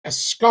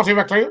Scottie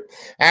McCLUE,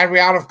 and we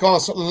are, of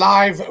course,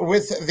 live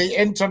with the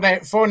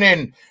internet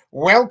phone-in.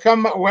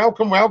 Welcome,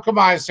 welcome, welcome,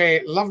 I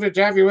say. Lovely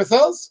to have you with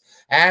us,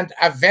 and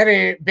a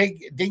very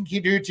big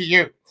dinky-do to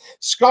you.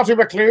 Scottie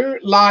McCLUE,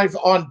 live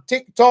on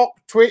TikTok,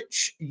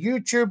 Twitch,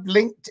 YouTube,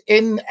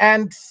 LinkedIn,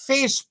 and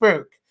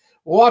Facebook.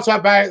 What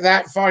about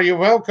that for you?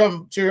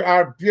 Welcome to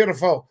our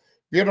beautiful,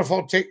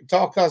 beautiful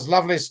TikTokers.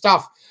 Lovely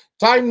stuff.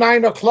 Time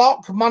 9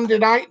 o'clock, Monday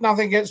night.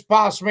 Nothing gets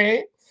past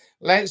me.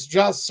 Let's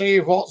just see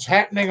what's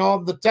happening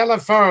on the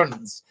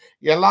telephones.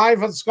 You're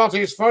live on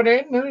Scottie's phone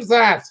in. Who's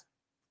that?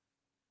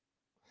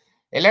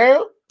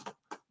 Hello?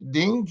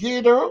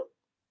 Dinky do.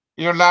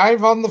 You're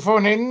live on the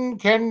phone in.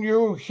 Can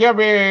you hear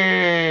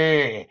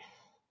me?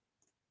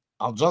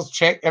 I'll just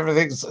check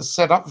everything's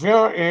set up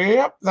here.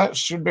 Yep, that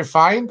should be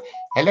fine.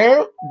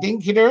 Hello,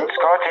 Dinky do.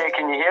 Scottie,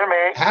 can you hear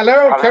me?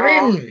 Hello,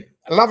 Karim.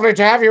 Lovely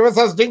to have you with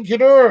us, Dinky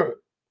do.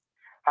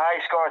 Hi,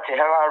 Scottie.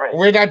 How are we?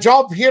 We had a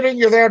job hearing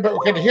you there, but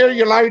we can hear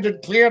you loud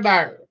and clear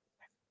now.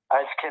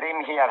 It's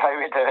Karim here. How are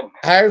we doing?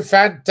 How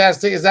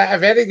fantastic. Is that? A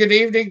very good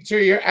evening to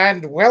you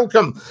and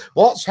welcome.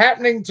 What's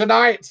happening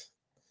tonight?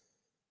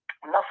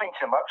 Nothing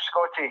too much,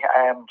 Scottie.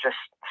 Just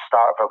the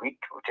start of a week.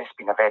 It's just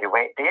been a very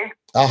wet day.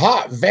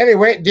 Aha, very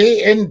wet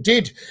day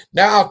indeed.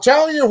 Now, I'll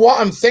tell you what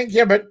I'm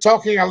thinking about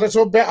talking a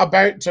little bit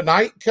about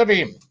tonight,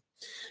 Karim.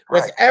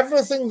 With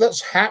everything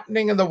that's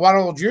happening in the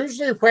world,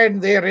 usually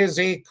when there is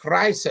a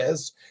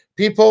crisis,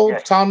 people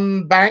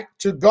turn back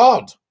to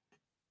God.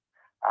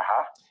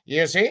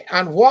 You see,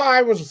 and what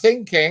I was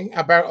thinking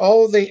about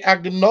all the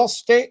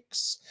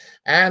agnostics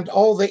and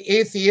all the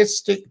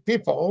atheistic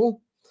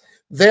people,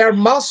 there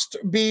must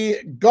be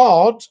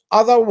God,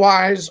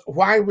 otherwise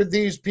why would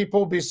these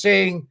people be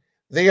saying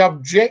they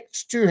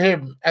object to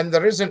him and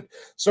there isn't?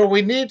 So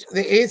we need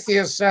the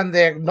atheists and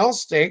the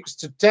agnostics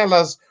to tell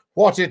us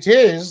what it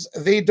is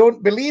they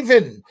don't believe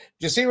in. Do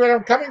you see where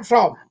I'm coming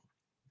from?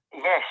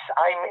 Yes,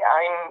 I'm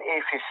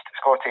atheist,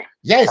 Scottie.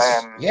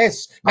 Yes,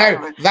 yes.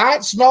 Now,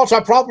 that's not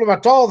a problem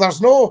at all.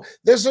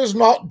 This is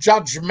not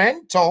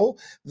judgmental.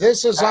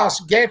 This is us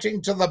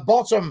getting to the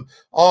bottom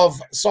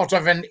of sort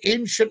of an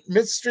ancient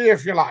mystery,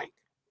 if you like.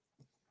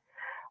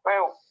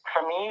 Well,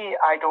 for me,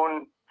 I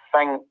don't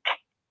think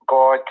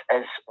God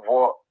is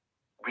what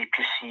we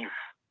perceive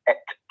it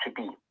to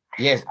be.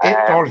 Yes,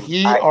 it or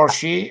he or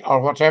she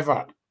or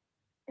whatever.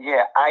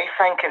 Yeah, I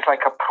think it's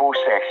like a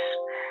process.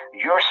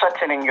 You're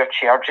sitting in your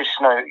chair just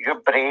now. Your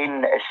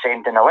brain is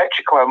sending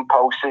electrical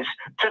impulses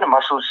to the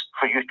muscles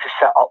for you to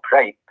sit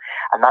upright.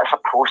 And that's a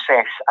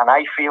process. And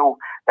I feel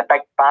the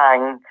Big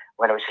Bang,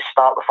 when it was the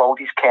start with all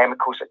these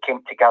chemicals that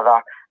came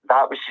together,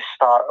 that was the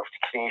start of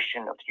the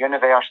creation of the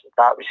universe.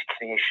 That was the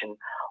creation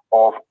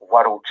of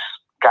worlds,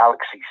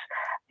 galaxies.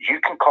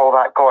 You can call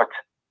that God,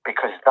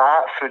 because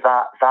that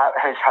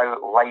is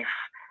how life,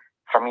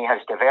 for me, has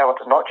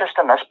developed. Not just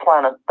on this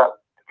planet, but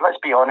let's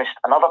be honest,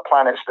 on other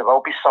planets there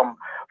will be some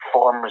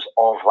forms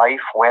of life,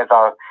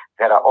 whether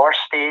they're at our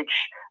stage,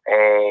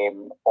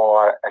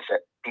 or is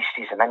it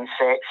beasties and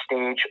insect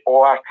stage,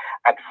 or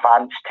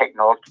advanced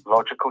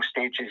technological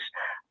stages.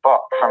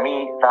 But for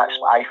me, that's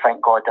what I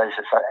think God is.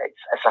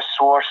 It's a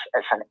source,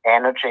 it's an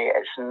energy,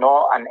 it's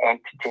not an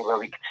entity where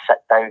we can sit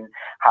down,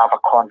 have a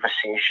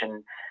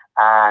conversation,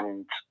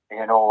 and,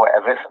 you know,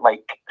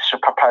 like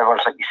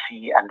superpowers that you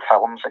see in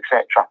films,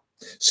 etc.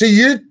 So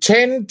you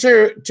tend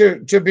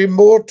to be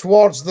more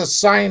towards the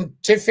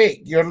scientific.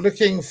 You're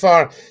looking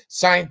for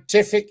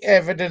scientific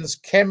evidence,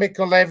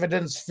 chemical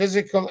evidence,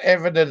 physical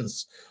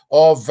evidence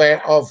of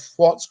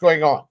what's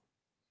going on.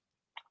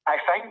 I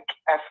think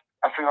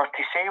if we were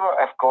to say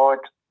if God,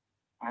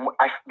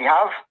 we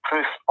have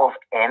proof of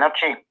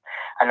energy,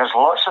 and there's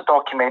lots of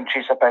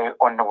documentaries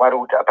on the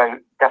world about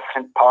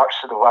different parts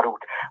of the world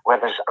where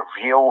there's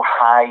a real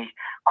high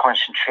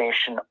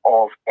concentration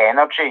of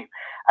energy.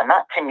 And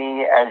that to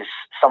me is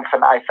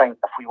something I think,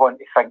 if we want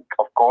to think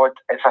of God,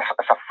 it's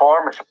a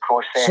form, it's a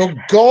process. So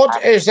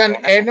God is an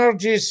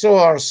energy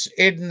source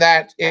in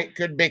that it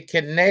could be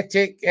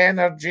kinetic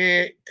energy,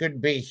 it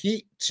could be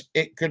heat,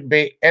 it could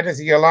be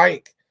anything you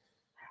like.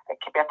 It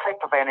could be a type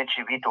of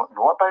energy we don't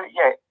know about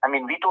yet. I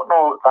mean, we don't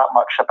know that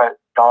much about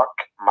dark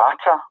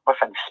matter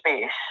within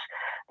space,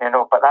 you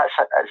know, but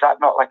is that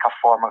not like a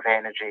form of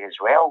energy as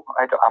well?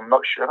 I'm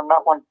not sure on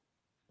that one.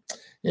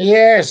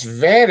 Yes,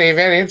 very,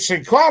 very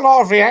interesting. Quite a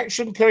lot of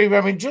reaction, Karim. I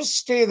mean, just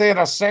stay there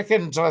a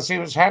second till I see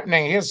what's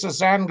happening. Here's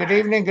Suzanne. Good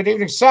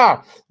evening, sir.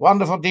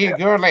 Wonderful D.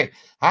 Gurley.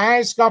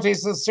 Hi, Scottie.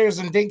 So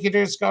Susan Dinky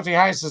do. Scottie.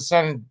 Hi,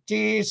 Suzanne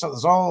D. So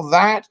there's all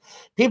that.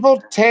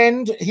 People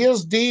tend.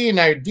 Here's D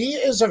now. D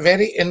is a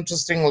very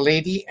interesting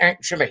lady,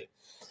 actually.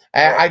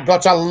 I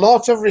got a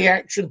lot of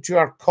reaction to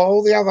her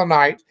call the other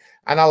night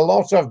and a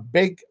lot of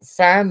big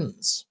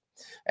fans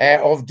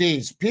of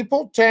D's.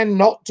 People tend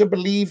not to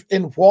believe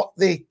in what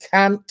they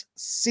can't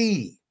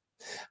see.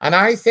 And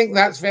I think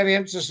that's very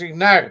interesting.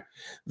 Now,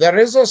 there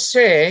is a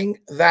saying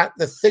that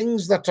the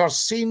things that are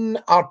seen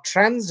are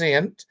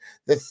transient,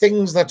 the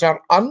things that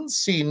are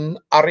unseen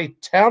are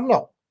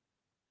eternal.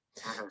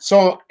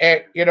 So,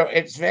 you know,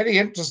 it's very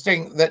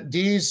interesting that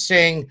Dee's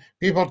saying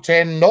people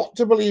tend not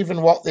to believe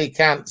in what they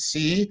can't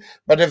see,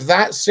 but if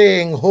that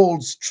saying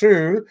holds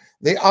true,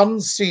 the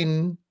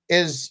unseen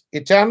is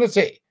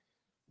eternity.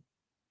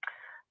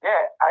 Yeah,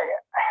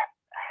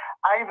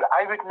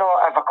 I would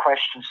not ever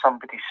question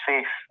somebody's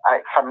faith.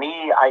 For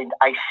me,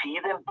 I see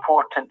the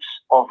importance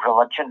of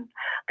religion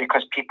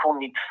because people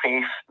need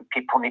faith,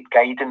 people need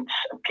guidance,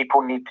 and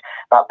people need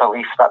that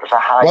belief that there's a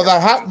higher.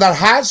 Well, there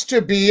has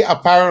to be a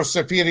power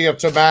superior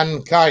to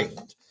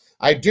mankind.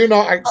 I do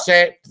not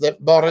accept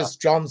that Boris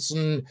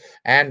Johnson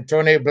and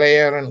Tony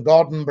Blair and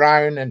Gordon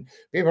Brown and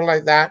people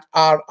like that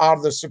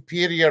are the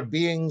superior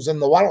beings in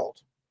the world.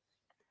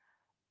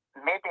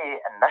 Maybe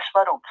in this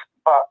world,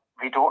 but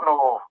we don't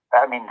know.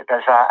 I mean,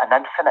 there's an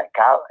infinite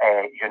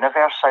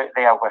universe out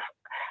there with,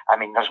 I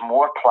mean, there's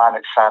more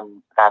planets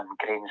than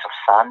grains of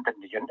sand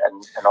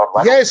in our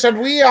world. Yes, and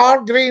we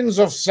are grains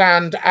of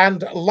sand,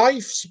 and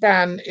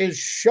lifespan is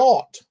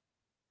short.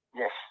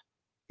 Yes.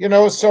 You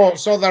know,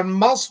 so there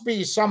must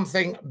be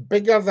something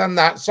bigger than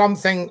that,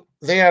 something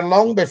there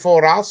long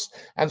before us,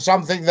 and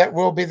something that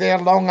will be there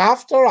long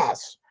after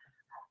us.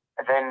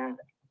 Then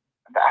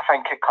I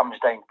think it comes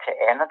down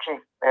to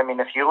energy. I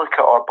mean, if you look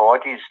at our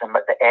bodies,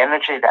 the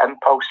energy, the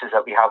impulses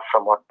that we have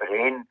from our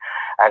brain,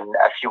 and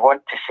if you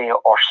want to say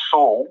our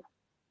soul,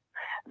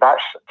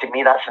 that's, to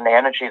me, that's an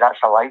energy, that's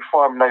a life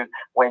form. Now,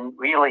 when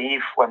we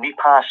leave, when we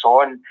pass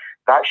on,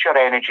 that's your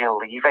energy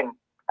leaving.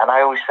 And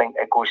I always think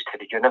it goes to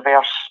the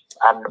universe.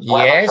 And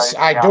yes,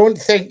 I don't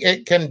think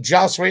it can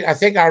just wait. I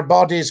think our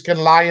bodies can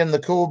lie in the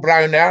cool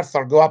brown earth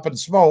or go up in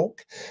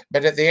smoke.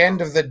 But at the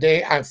end of the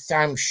day,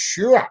 I'm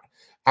sure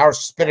our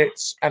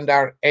spirits and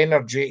our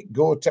energy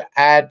go to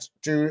add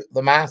to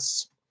the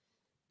mass.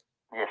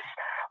 Yes.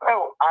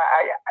 Well,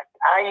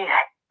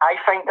 I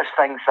think there's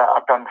things that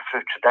are done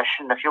through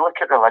tradition. If you look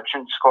at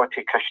religion,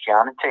 Scottie,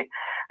 Christianity,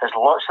 there's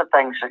lots of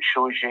things that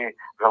shows you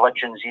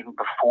religions even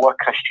before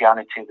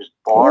Christianity was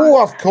born.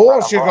 Oh, of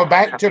course, you go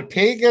back to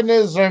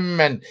paganism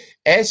and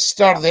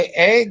Esther the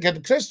egg,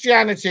 and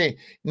Christianity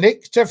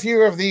nicked a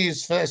few of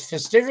these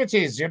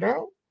festivities, you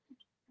know?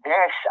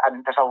 Yes,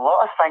 and there's a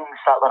lot of things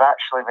that were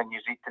actually, when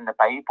you read in the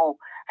Bible,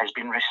 has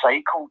been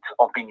recycled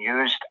or been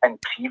used in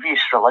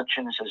previous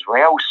religions as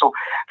well. So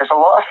there's a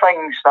lot of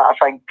things that I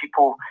think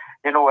people,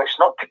 you know, it's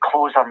not to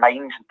close our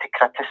minds and to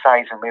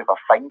criticise and wave a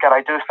finger.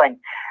 I do think,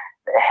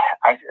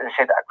 I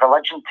said,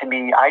 religion to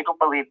me, I don't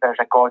believe there's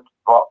a God,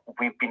 but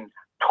we've been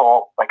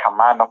taught like a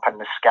man up in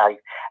the sky.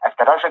 If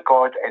there is a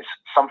God, it's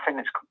something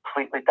that's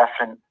completely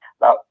different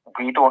that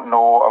we don't know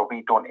or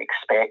we don't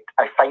expect.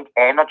 I think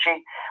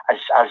energy,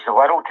 as the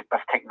world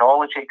with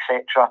technology,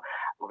 etc.,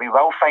 we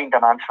will find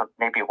an answer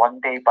maybe one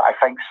day, but I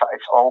think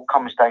it all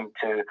comes down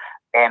to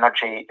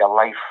energy, your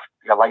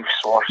life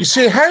source. You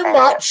see, how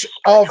much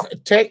of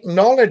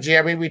technology,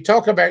 I mean, we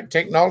talk about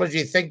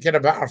technology thinking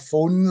about our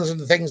phones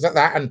and things like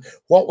that and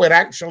what we're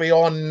actually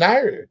on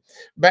now.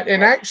 But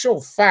in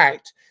actual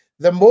fact,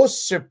 the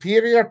most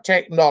superior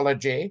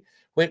technology,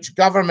 which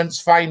governments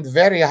find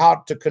very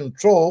hard to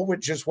control,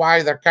 which is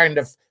why they're kind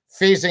of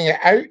phasing it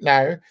out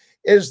now,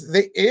 is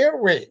the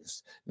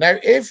airwaves. Now,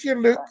 if you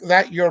look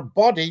at your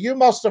body, you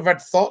must have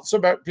had thoughts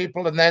about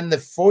people, and then they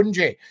phoned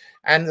you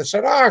and they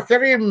said,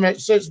 Kareem,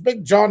 it's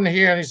Big John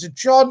here. And he said,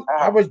 John,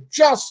 I was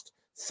just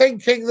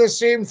thinking the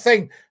same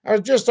thing. I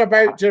was just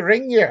about to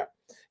ring you.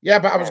 Yeah,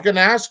 but I was going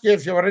to ask you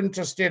if you were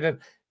interested in,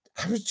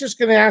 I was just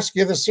going to ask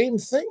you the same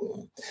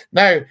thing.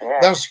 Now,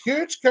 there's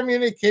huge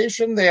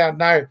communication there.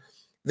 Now,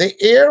 the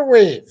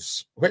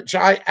airwaves, which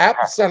I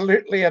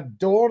absolutely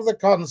adore the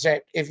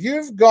concept. If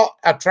you've got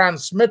a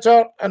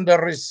transmitter and a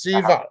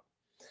receiver,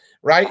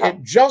 right,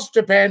 it just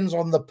depends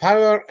on the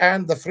power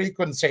and the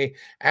frequency,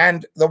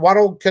 and the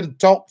world can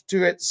talk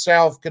to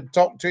itself, can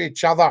talk to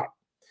each other.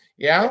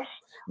 Yeah.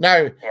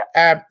 Now,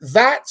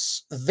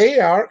 that's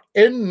there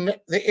in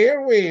the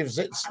airwaves.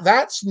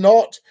 That's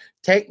not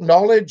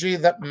technology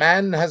that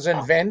man has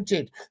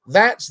invented.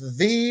 That's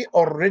the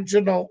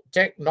original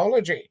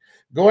technology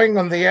going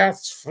on the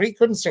Earth's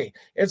frequency.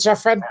 It's a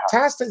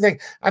fantastic thing.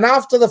 And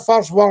after the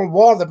First World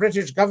War, the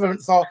British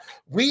government thought,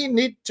 we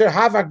need to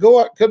have a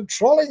go at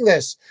controlling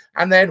this.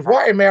 And then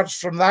what emerged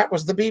from that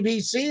was the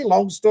BBC,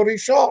 long story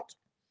short.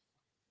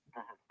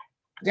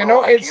 You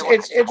know,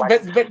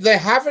 but they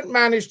haven't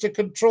managed to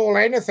control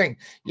anything.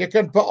 You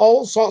can put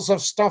all sorts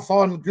of stuff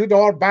on, good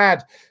or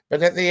bad,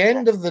 but at the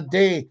end of the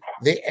day,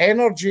 the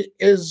energy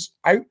is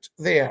out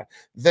there.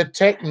 The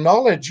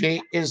technology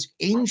is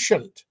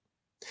ancient.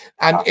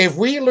 And if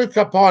we look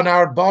upon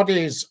our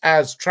bodies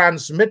as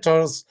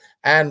transmitters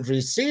and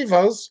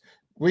receivers,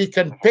 we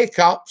can pick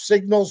up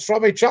signals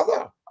from each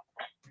other.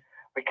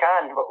 We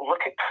can.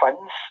 Look at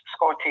twins,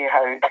 Scottie,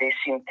 how they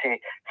seem to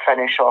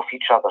finish off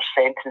each other's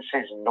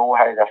sentences and know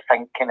how they're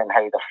thinking and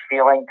how they're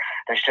feeling.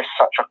 There's just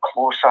such a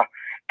closer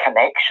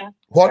connection.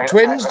 What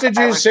twins did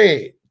you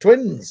say?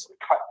 Twins?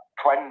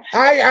 Twins.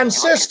 Aye, and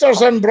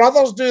sisters and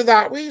brothers do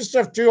that. We used to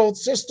have two old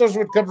sisters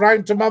would come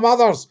round to my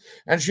mother's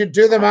and she'd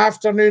do them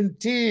afternoon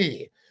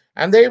tea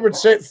and they would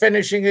sit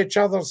finishing each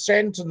other's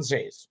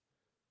sentences.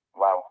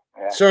 Wow.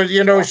 So,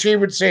 you know, she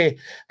would say,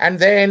 and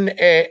then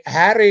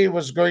Harry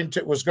was going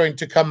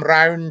to come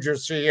round, you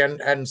see,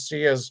 and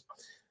see us,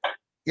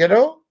 you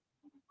know.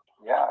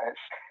 Yeah,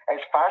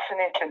 it's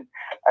fascinating.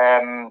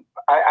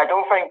 I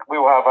don't think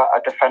we'll have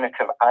a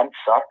definitive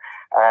answer.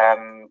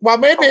 Well,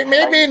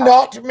 maybe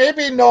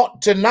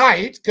not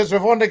tonight, because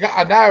we've only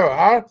got an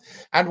hour.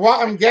 And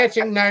what I'm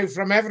getting now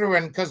from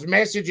everyone, because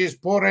messages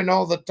pour in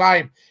all the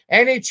time,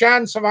 any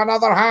chance of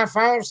another half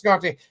hour,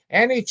 Scottie?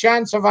 Any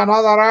chance of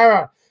another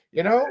hour?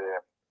 You know.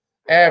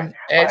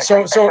 It's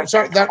a good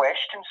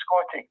question,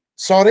 Scottie.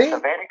 Sorry. It's a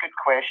very good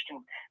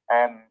question.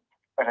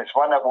 And it's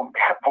one that won't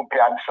be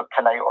answered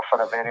tonight or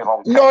for a very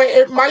long time. No,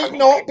 it might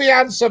not be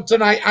answered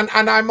tonight.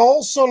 And I'm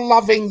also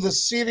loving the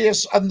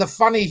serious and the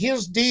funny.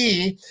 Here's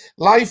D.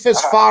 Life is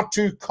far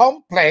too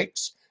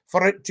complex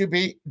for it to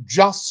be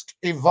just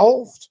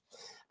evolved.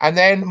 And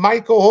then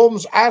Michael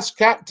Holmes asked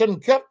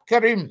Captain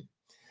Karim.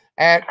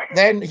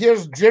 Then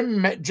here's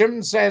Jim.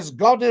 Jim says,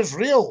 God is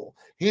real.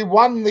 He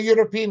won the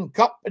European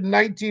Cup in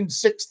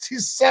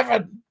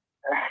 1967.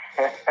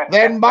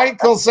 Then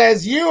Michael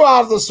says, you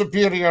are the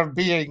superior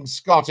being,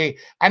 Scottie.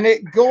 And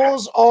it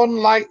goes on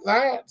like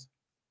that.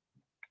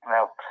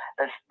 Well,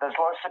 there's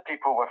lots of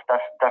people with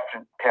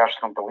different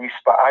personal beliefs,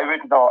 but I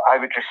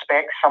would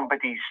respect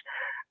somebody's,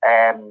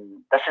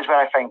 this is where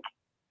I think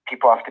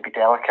people have to be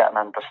delicate and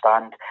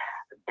understand.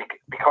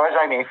 Because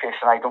I'm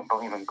atheist and I don't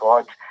believe in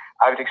God,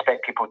 I would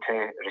expect people to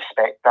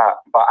respect that.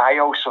 But I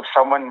also,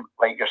 someone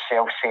like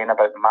yourself saying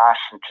about Mass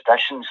and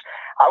traditions,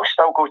 I'll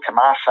still go to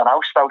Mass and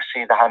I'll still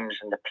say the hymns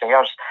and the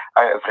prayers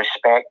out of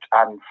respect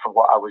and for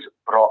what I was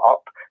brought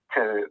up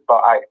to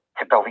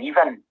believe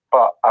in.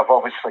 But I've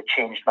obviously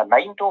changed my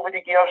mind over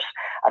the years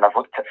and I've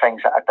looked at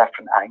things at a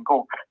different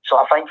angle. So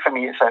I think for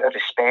me, it's out of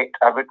respect.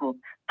 I wouldn't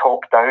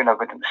talk down, I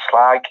wouldn't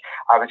slag.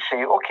 I would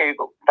say, okay,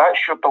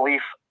 that's your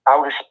belief.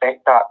 I'll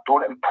respect that.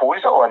 Don't impose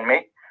it on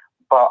me.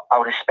 But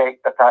I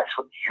respect that that's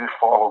what you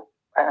follow.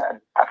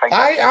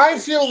 I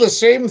feel the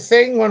same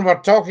thing when we're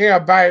talking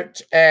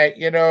about,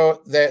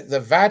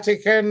 the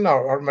Vatican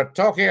or we're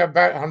talking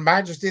about Her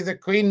Majesty the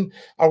Queen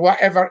or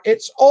whatever.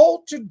 It's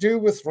all to do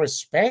with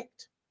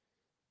respect.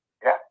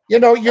 Yeah. You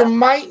know, you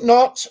might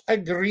not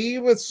agree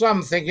with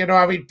something. You know,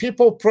 I mean,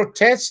 people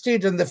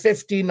protested in the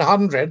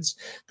 1500s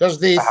because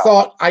they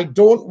thought, I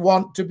don't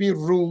want to be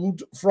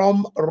ruled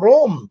from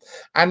Rome.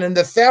 And in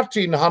the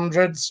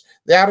 1300s,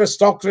 the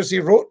aristocracy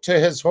wrote to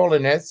His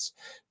Holiness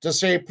to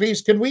say,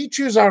 please, can we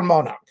choose our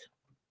monarch?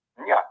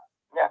 Yeah.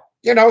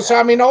 You know, so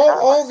I mean,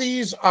 all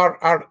these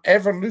are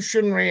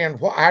evolutionary and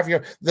what have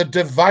you. The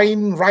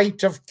divine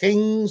right of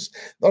kings.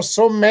 There's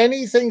so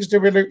many things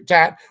to be looked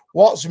at.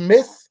 What's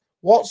myth?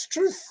 What's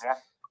truth? Yeah.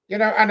 You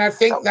know, and I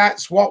think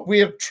that's what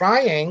we're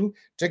trying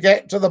to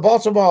get to the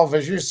bottom of.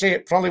 As you say,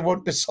 it probably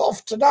won't be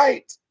solved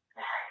tonight.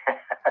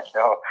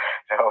 No,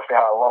 it'll be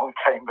a long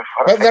time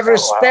before. But the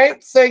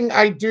respect thing,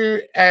 I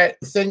do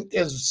think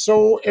is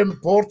so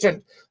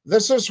important.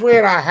 This is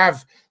where I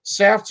have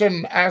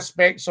certain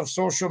aspects of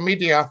social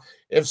media.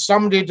 If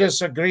somebody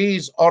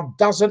disagrees or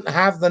doesn't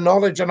have the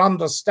knowledge and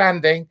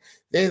understanding,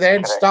 they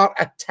then start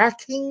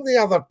attacking the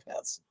other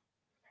person.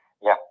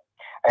 Yeah.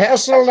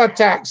 Personal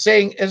attack,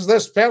 saying, is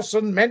this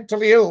person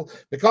mentally ill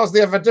because they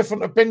have a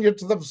different opinion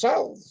to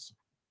themselves?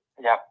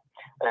 Yeah.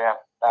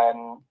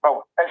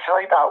 Well, it's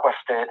like that with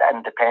the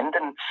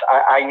independence.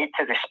 I need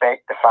to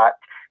respect the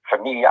fact,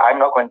 for me, I'm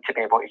not going to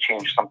be able to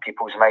change some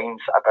people's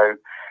minds about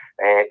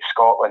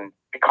Scotland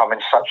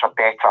becoming such a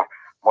better,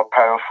 more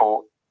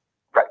powerful,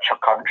 richer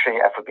country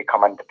if we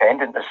become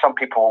independent. There's some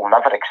people who will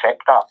never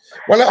accept that.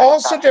 Well, it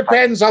also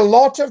depends. A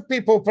lot of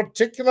people,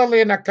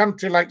 particularly in a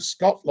country like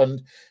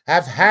Scotland,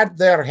 have had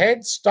their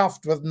heads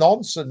stuffed with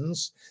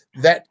nonsense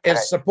that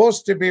is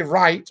supposed to be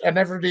right and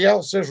everybody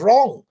else is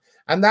wrong.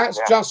 And that's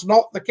just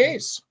not the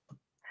case.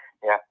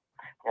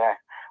 Yeah.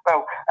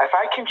 Well, if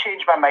I can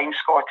change my mind,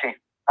 Scottie,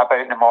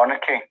 about the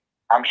monarchy,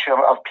 I'm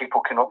sure other people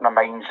can open their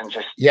minds and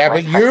just... Yeah,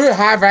 but you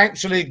have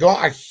actually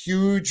got a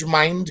huge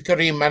mind,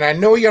 Karim, and I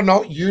know you're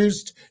not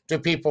used to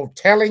people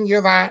telling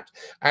you that,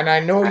 and I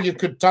know you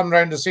could turn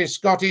around and say,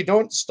 Scottie,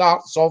 don't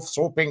start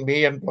soft-soaping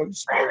me and blue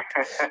smoke.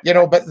 You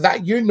know, but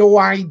that, you know,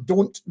 I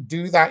don't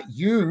do that.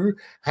 You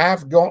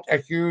have got a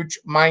huge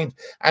mind,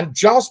 and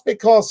just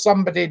because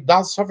somebody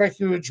does have a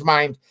huge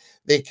mind,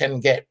 they can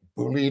get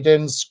bullied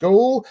in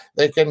school,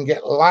 they can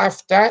get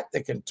laughed at,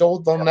 they can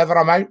told they'll never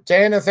amount to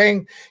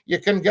anything. You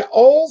can get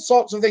all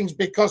sorts of things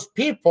because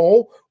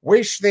people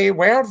wish they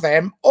were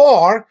them,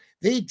 or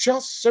they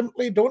just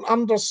simply don't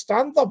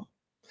understand them.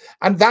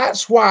 And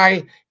that's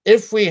why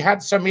if we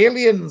had some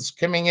aliens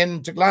coming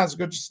into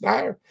Glasgow just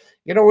now,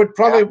 you know, we'd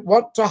probably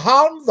want to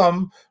harm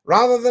them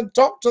rather than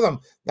talk to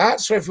them.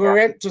 That's if we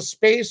went to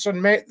space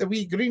and met the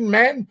wee green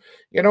men,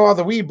 you know, or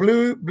the wee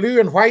blue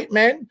and white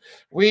men,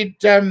 we'd,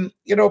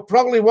 you know,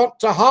 probably want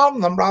to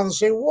harm them rather than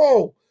say,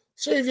 whoa,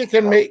 see if you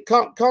can make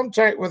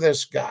contact with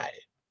this guy.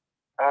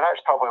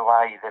 That's probably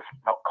why they've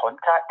not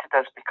contacted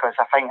us, because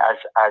I think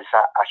as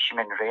a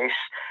human race,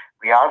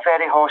 we are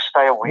very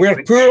hostile.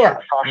 We're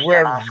poor.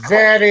 We're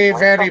very,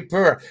 very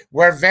poor.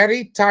 We're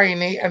very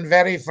tiny and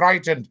very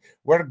frightened.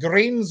 We're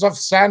grains of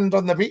sand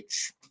on the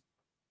beach.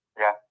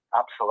 Yeah,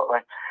 absolutely.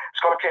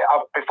 Scottie,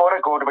 before I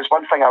go, there was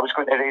one thing I was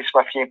going to raise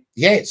with you.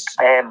 Yes.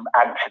 And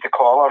to the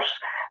callers.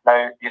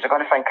 Now, you're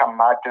going to think I'm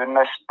mad doing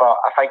this, but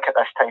I think at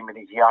this time of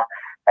the year,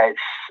 it's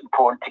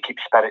important to keep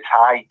spirits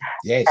high.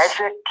 Yes. Is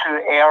it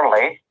too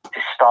early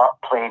to start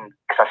playing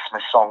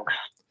Christmas songs?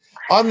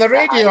 On the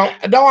radio?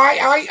 No,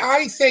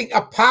 I think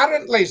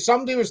apparently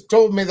somebody was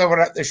told me they were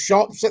at the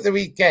shops at the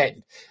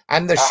weekend,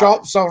 and the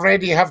shops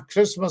already have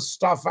Christmas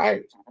stuff out.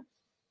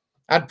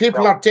 And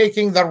people are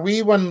taking their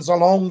wee ones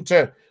along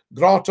to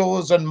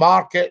grottos and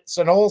markets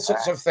and all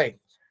sorts of things.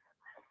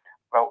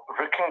 Well,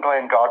 Rook and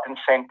Glen Garden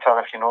Centre,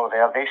 if you know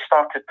there, they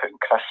started putting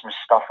Christmas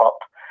stuff up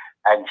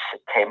in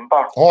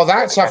September. Oh,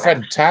 that's a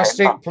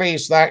fantastic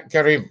place, that,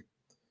 Kareem.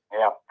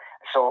 Yeah.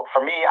 So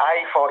for me,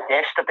 I thought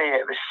yesterday,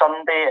 it was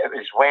Sunday, it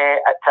was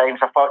wet at times.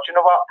 I thought, you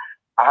know what?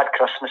 I had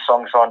Christmas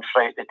songs on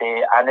throughout the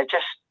day, and it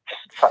just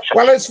such a...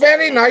 Well, it's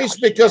very nice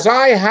because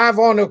I have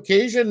on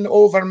occasion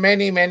over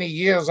many, many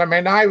years. I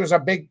mean, I was a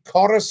big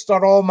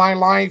chorister all my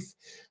life.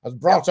 I was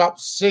brought up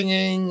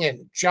singing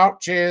in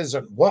churches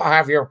and what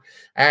have you,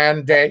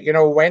 and you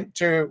know, went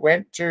to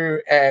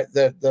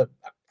the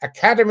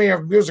Academy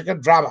of Music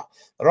and Drama,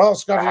 the Royal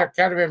Scottish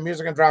Academy of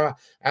Music and Drama,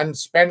 and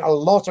spent a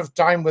lot of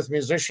time with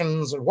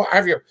musicians and what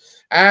have you.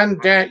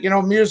 And you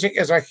know, music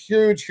is a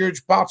huge,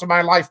 huge part of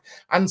my life.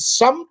 And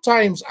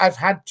sometimes I've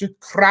had to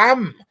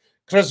cram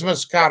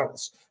Christmas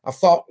carols. I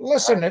thought,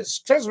 listen, it's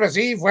Christmas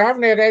Eve, we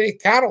haven't had any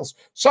carols.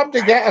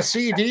 Somebody get a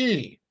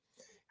CD.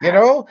 You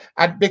know,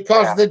 and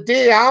because the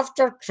day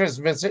after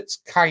Christmas, it's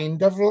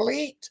kind of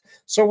late.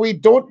 So we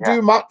don't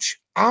do much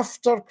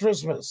after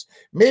Christmas.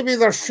 Maybe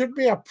there should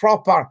be a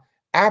proper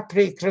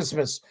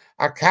après-Christmas,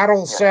 a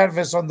carol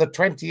service on the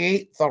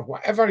 28th or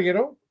whatever, you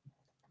know?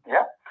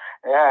 Yeah,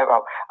 yeah.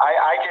 Well,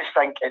 I just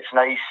think it's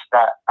nice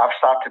that I've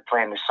started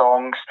playing the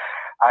songs.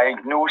 I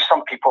know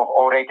some people have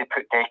already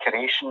put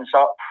decorations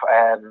up.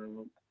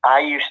 I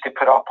used to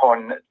put up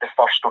on the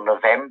 1st of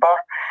November,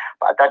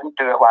 but I didn't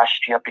do it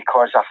last year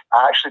because I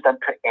actually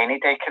didn't put any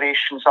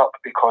decorations up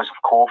because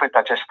of COVID.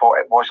 I just thought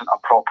it wasn't a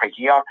proper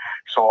year.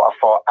 So I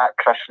thought at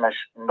Christmas,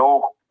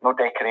 no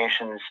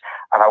decorations,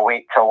 and I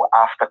wait till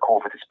after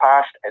COVID is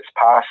passed. It's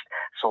passed.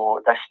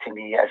 So this to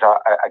me is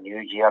a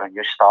new year, a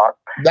new start.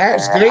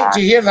 That's great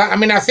to hear that. I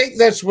mean, I think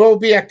this will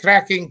be a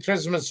cracking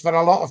Christmas for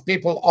a lot of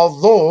people,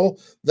 although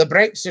the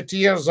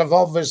Brexiteers have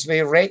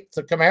obviously wrecked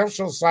the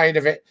commercial side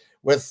of it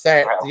with,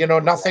 you know,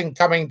 nothing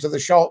coming to the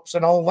shops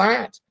and all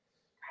that.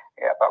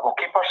 Yeah, but we'll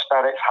keep our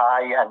spirits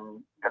high,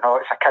 and you know,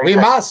 it's a kind we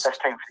must. This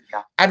time for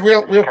you. And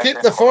we'll keep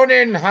the phone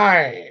in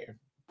high.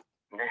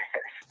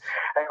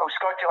 Well,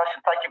 Scottie,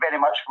 listen, thank you very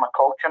much for my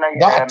call tonight.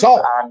 Not at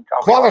all. And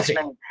I'll Quality. Be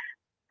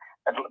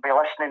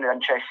listening and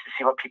interested to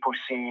see what people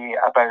say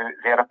about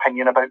their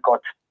opinion about God.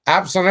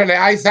 Absolutely.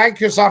 I thank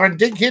you, sir, and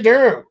dinky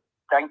do.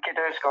 Thank you,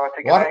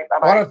 Scottie.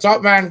 What a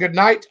top man. Good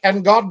night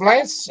and God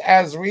bless,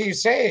 as we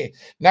say.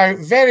 Now,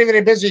 very,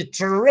 very busy.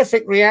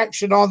 Terrific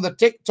reaction on the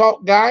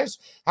TikTok, guys.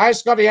 Hi,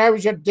 Scottie. How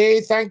was your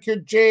day? Thank you,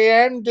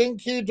 JM.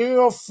 Dinky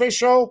Do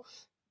Official.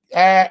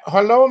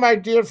 Hello, my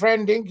dear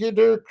friend Dinky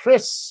Do.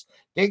 Chris.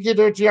 Dinky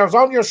Do Tears.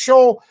 On your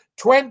show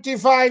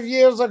 25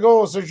 years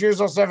ago, says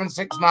user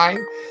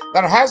 769.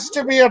 There has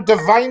to be a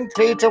divine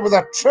creator with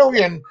a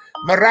trillion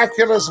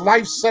miraculous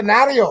life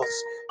scenarios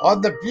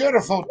on the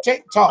beautiful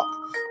TikTok.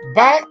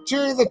 Back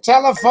to the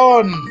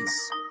telephones,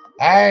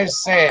 I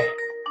say.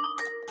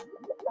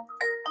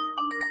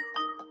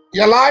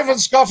 You're live on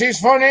Scottie's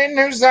phone in.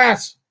 Who's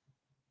that?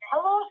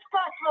 Hello,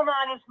 Scottie,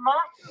 man. It's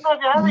Martin,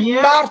 buddy. How are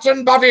you?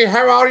 Martin, buddy,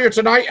 how are you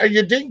tonight? Are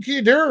you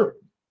dinky do?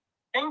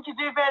 Dinky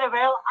do very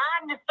well.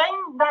 And the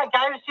thing that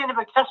guy was saying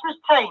about Christmas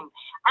time,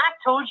 I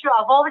told you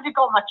I've already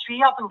got my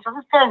tree up and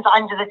Christmas presents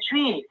under the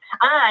tree.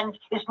 And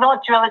it's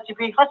not too early to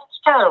play Christmas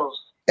carols.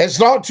 It's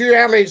not too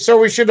early, so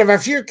we should have a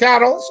few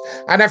carols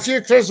and a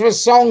few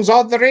Christmas songs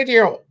on the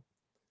radio.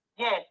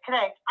 Yes,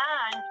 correct.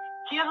 And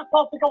here's a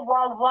topic of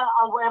what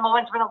I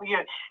want to bring up with you.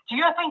 Do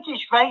you think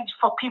it's right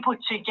for people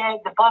to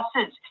get the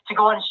buses to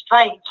go on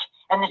strike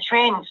and the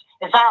trains?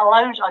 Is that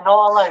allowed or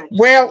not allowed?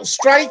 Well,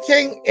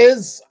 striking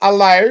is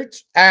allowed,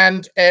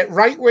 and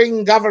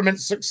right-wing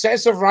governments,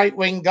 successive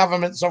right-wing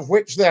governments, of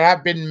which there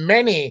have been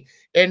many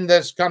in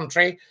this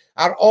country,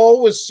 are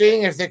always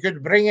seeing if they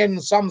could bring in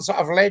some sort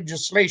of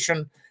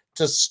legislation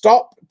to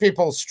stop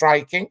people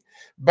striking.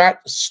 But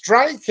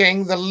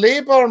striking, the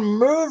labor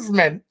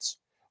movement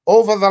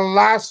over the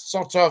last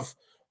sort of,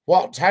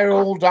 how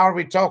old are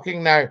we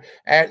talking now?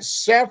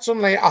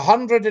 Certainly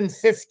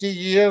 150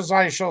 years,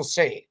 I shall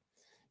say.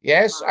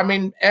 Yes, I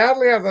mean,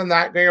 earlier than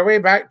that, going way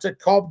back to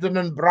Cobden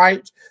and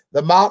Bright,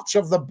 the March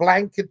of the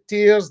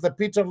Blanketeers, the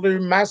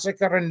Peterloo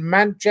Massacre in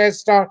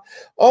Manchester,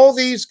 all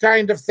these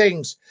kind of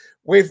things.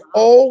 We've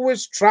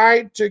always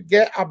tried to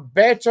get a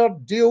better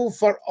deal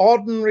for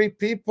ordinary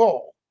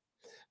people.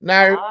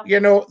 Now, you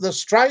know, the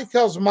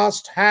strikers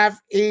must have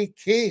a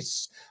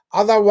case.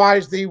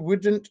 Otherwise, they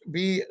wouldn't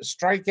be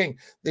striking.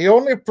 The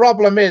only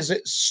problem is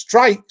it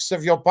strikes,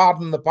 if you'll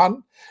pardon the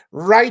pun,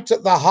 right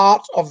at the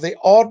heart of the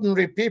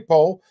ordinary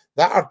people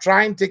that are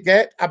trying to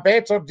get a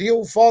better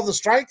deal for the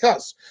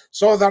strikers.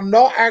 So they're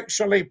not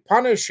actually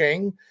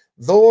punishing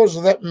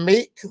those that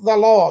make the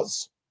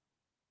laws.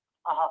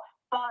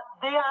 But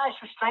they are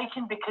actually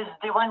striking because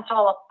they want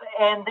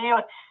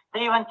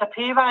they want a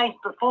pay rise,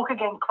 but folk are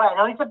getting quite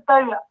annoyed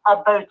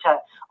about it.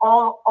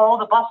 All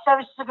the bus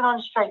services are going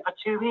on strike for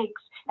 2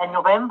 weeks in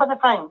November,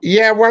 I think.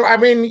 Yeah, well, I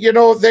mean, you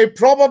know, they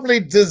probably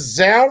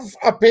deserve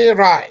a pay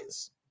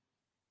rise.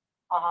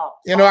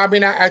 You know, I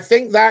mean, I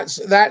think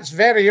that's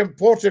very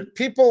important.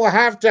 People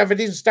have to have a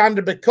decent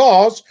standard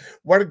because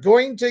we're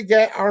going to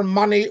get our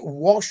money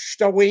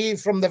washed away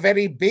from the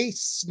very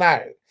base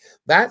now.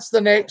 That's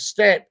the next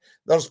step.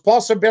 There's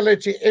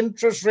possibility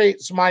interest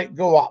rates might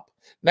go up.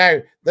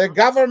 Now, the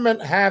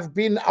government have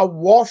been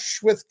awash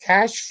with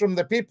cash from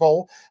the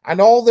people,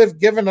 and all they've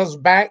given us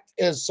back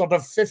is sort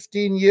of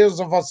 15 years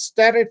of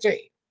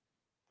austerity.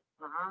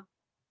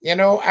 You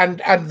know,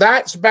 and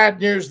that's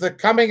bad news. They're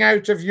coming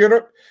out of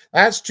Europe.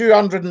 That's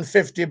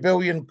 250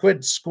 billion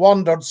quid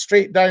squandered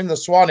straight down the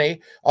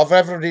Swanee of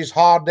everybody's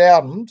hard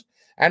earned.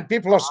 And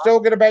people are still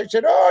going about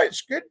saying, oh,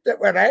 it's good that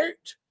we're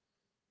out.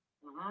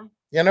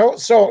 You know,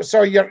 so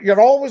you're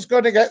always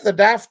going to get the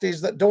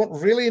dafties that don't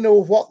really know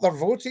what they're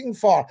voting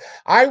for.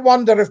 I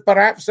wonder if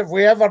perhaps if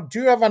we ever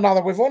do have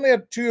another, we've only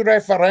had 2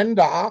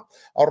 referenda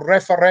or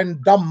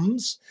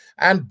referendums,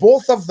 and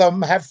both of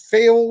them have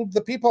failed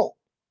the people.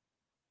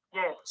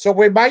 Yes. So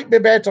we might be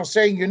better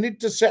saying you need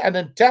to sit an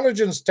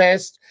intelligence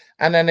test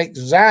and an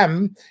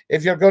exam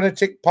if you're going to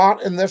take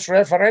part in this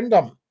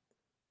referendum.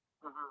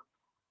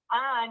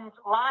 And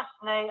last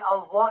night,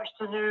 I watched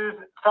the new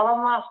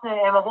film last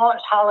night, and I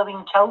watched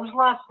Halloween Kills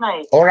last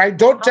night. All right,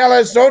 don't tell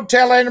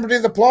anybody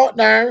the plot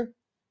now.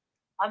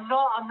 I'm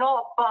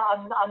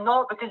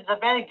not because they're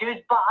very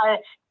good, but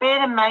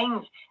bear in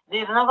mind,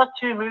 there's another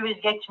 2 movies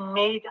getting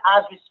made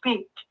as we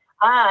speak.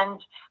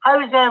 And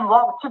how's them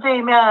work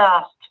today, may I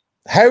ask?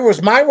 How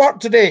was my work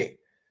today?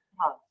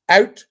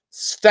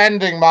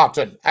 Outstanding,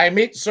 Martin. I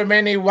meet so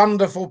many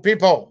wonderful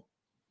people.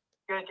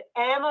 Good.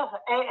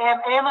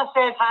 Emma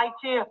says hi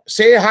to you.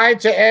 Say hi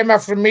to Emma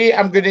from me.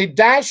 I'm going to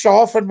dash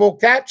off and we'll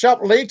catch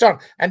up later.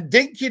 And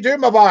dinky do,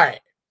 my boy.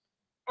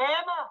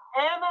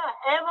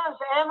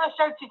 Emma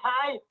shouted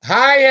hi.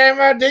 Hi,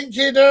 Emma,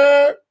 dinky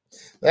do.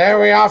 There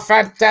we are.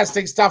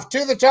 Fantastic stuff.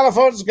 To the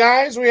telephones,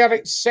 guys. We are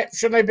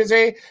exceptionally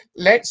busy.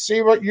 Let's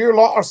see what you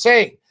lot are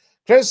saying.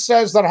 Chris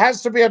says there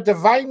has to be a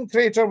divine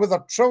creator with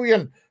 1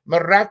 trillion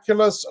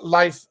miraculous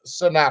life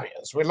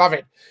scenarios. We love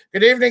it.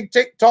 Good evening,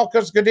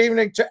 TikTokers. Good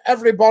evening to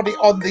everybody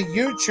on the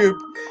YouTube.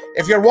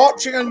 If you're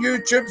watching on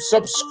YouTube,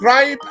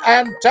 subscribe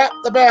and tap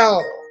the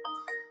bell.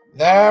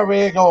 There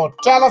we go.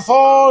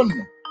 Telephone.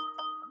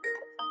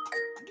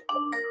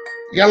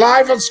 You're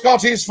live on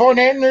Scottie's phone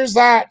in. Who's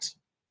that?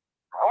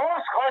 Oh,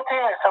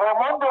 Scottie, it's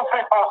Raimondo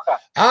from Falkirk.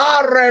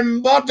 Ah,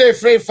 Raimondo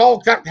from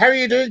Falkirk. How are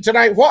you doing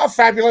tonight? What a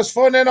fabulous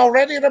phone in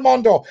already,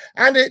 Raimondo.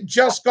 And it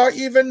just got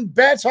even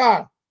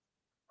better.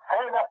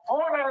 The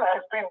phone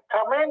has been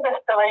tremendous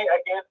tonight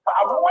again. But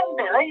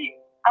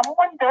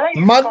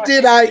I'm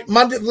Monday night.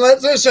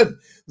 Listen,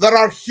 there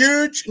are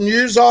huge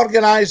news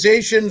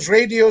organisations,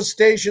 radio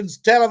stations,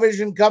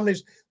 television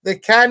companies. They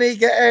can't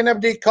get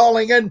anybody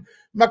calling in.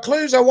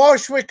 McClue's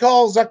awash with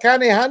calls. I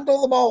can't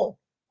handle them all.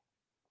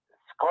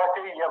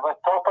 Scottie, you're the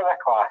top of the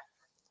class.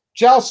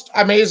 Just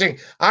amazing.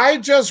 I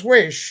just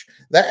wish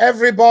that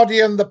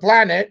everybody on the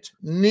planet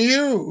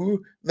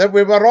knew that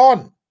we were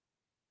on.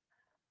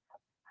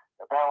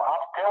 Well,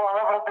 I'm telling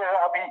everybody that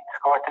I meet,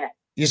 Scottie.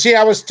 You see,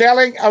 I was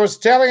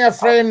telling a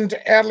friend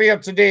earlier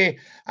today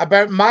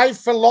about my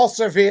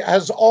philosophy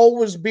has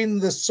always been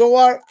the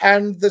sower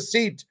and the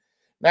seed.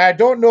 Now, I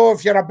don't know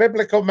if you're a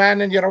biblical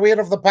man and you're aware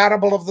of the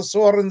parable of the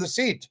sower and the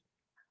seed.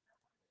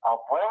 I'm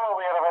well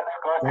aware of it,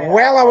 Scottie.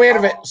 Well aware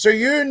of it. So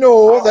you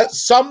know that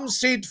some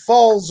seed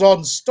falls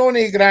on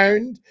stony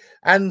ground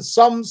and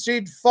some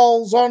seed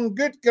falls on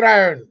good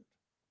ground.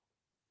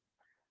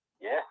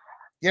 Yes.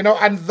 You know,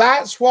 and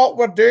that's what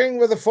we're doing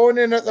with the phone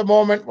in at the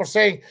moment. We're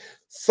saying,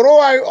 throw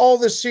out all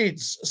the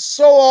seeds,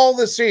 sow all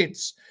the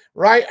seeds,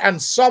 right?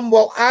 And some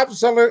will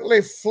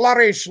absolutely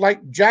flourish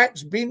like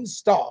Jack's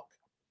beanstalk.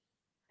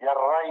 You're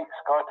right,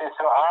 Scottie.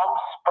 So I'm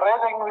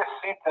spreading the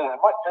seed as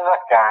much as I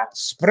can.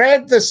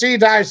 Spread the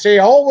seed, I say.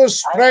 Always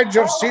spread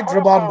your seed,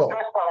 Raimondo.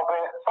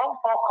 Some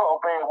folk will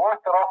be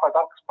water off a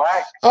duck's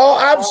back. Oh,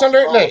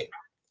 absolutely.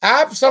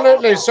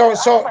 Absolutely. So I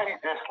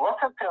might just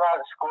listen to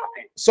that,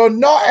 Scottie. So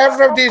not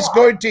everybody's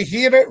going to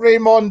hear it,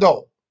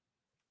 Raimondo.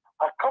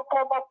 A couple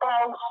of my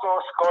pals,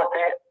 so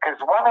Scottie, because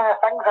one of the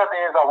things I do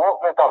is I walk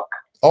the dog.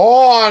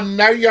 Oh,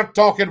 now you're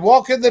talking.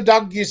 Walking the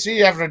dog you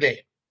see every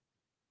day.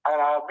 And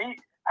I meet,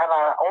 and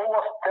I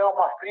always tell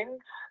my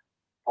friends,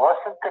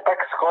 listen to Big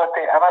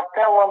Scottie, and I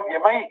tell them, you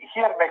might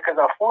hear me because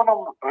I phone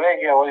them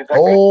regularly. He's a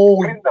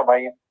good friend of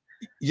mine.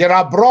 You're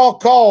a bra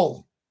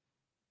call.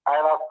 And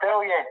I'll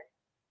tell you,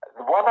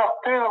 one or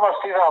two of them I've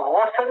seen I've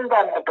listened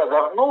in, but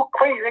they've not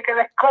quite got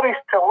the courage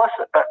to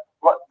listen. But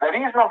look, the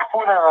reason I'm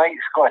phoning tonight,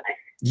 Scottie.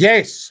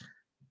 Yes.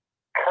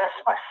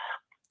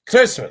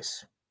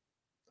 Christmas.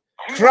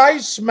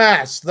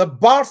 Christmas, the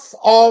birth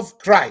of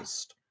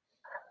Christ.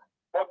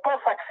 The birth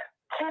of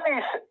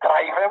Tina's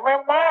driving me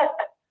mad.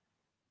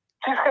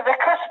 She's got the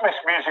Christmas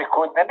music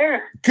on the new.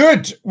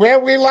 Good.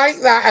 Well, we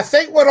like that. I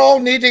think we're all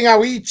needing a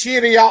wee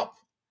cheery up.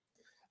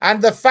 And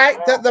the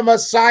fact that the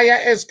Messiah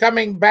is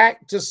coming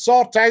back to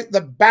sort out the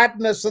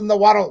badness in the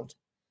world.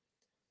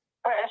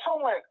 But it's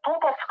only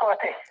October,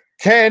 Scottie.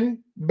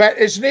 Ken, but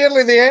it's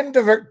nearly the end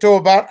of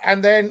October,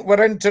 and then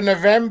we're into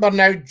November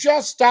now.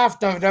 Just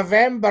after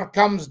November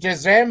comes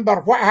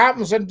December. What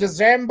happens in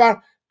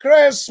December?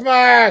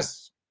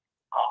 Christmas.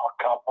 Oh,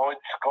 come on,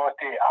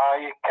 Scottie.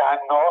 I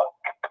cannot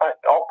put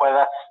up with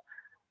this.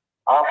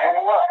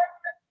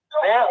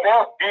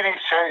 They're really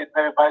shouting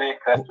now, Merry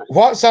Christmas.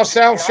 What's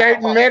herself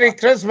shouting Merry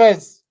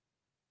Christmas?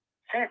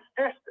 She's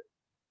just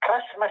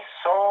Christmas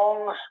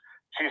songs.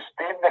 She's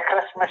doing the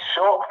Christmas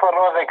shop for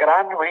all the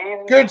grand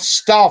wains. Good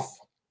stuff.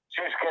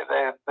 She's got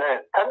the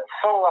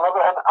tinsel and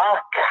everything. I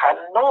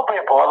cannot be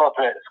bothered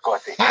with it,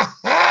 Scottie.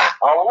 I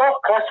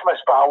love Christmas,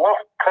 but I love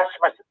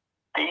Christmas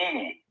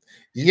Day.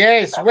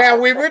 Yes,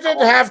 well, we wouldn't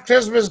have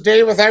Christmas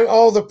Day without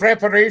all the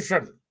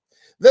preparation.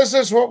 This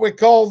is what we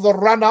call the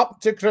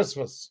run-up to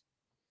Christmas.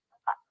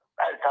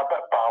 It's a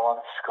bit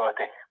balanced,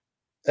 Scottie.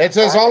 It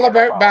is all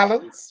about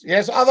balance.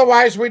 Yes,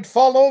 otherwise we'd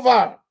fall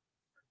over.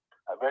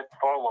 It would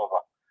fall over.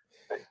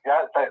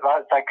 That's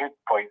a good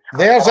point,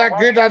 Scottie. There's a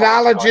good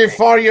analogy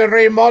for you,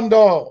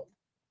 Raymondo.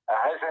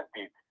 It is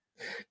indeed.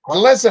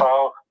 Listen,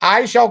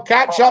 I shall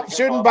catch up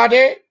soon, buddy.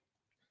 Merry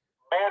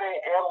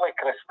early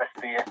Christmas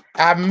to you.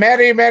 A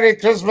merry, merry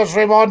Christmas,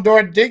 Raymondo,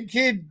 and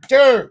dinky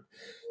do.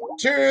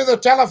 To the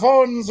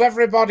telephones,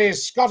 everybody.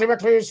 Scottie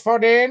McClue's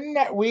phone in.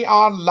 We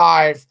are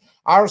live.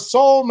 Our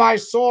soul, my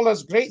soul,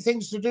 has great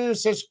things to do,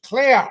 says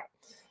Claire.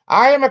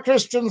 I am a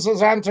Christian,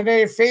 says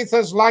Anthony. Faith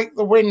is like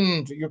the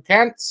wind. You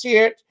can't see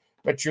it,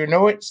 but you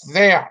know it's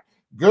there.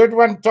 Good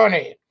one,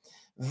 Tony.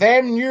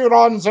 Them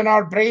neurons in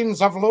our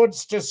brains have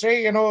loads to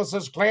say, you know,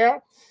 says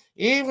Claire.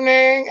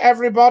 Evening,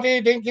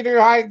 everybody. Dinky-doo,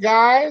 hi,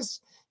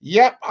 guys.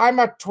 Yep, I'm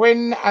a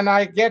twin, and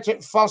I get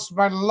it first.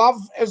 My love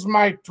is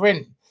my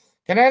twin.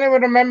 Can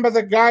anyone remember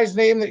the guy's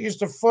name that used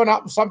to phone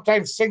up and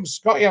sometimes sing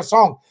Scottie a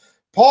song?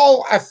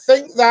 Paul, I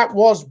think that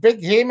was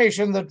Big Hamish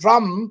in the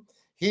drum.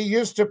 He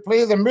used to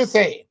play the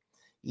muthe.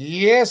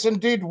 Yes,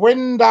 indeed.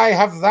 Wind, I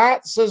have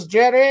that, says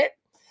Jerry.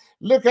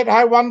 Look at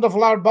how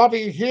wonderful our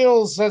body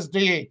heals, says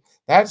Dee.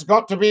 That's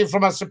got to be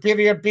from a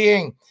superior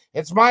being.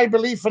 It's my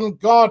belief in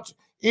God,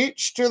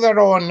 each to their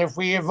own. If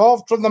we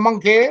evolved from the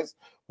monkeys,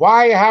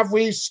 why have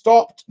we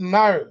stopped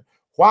now?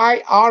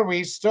 Why are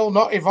we still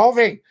not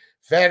evolving?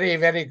 Very,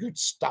 very good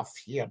stuff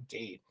here,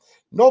 Dee.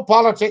 No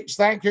politics,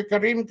 thank you,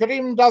 Kareem.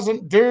 Kareem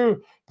doesn't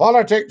do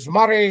politics,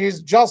 Murray.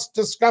 He's just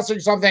discussing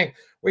something.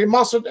 We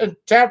mustn't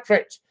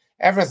interpret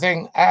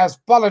everything as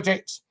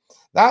politics.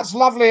 That's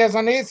lovely. As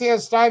an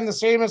atheist, I'm the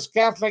same as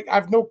Catholic.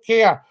 I've no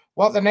care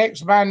what the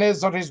next man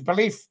is or his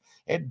belief.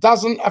 It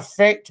doesn't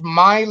affect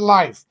my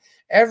life.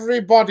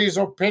 Everybody's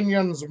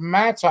opinions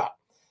matter.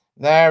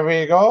 There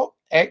we go.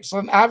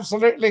 Excellent.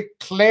 Absolutely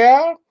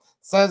clear,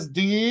 says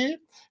Dee.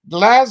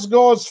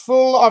 Glasgow's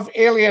full of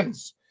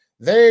aliens.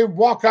 They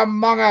walk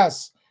among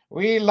us.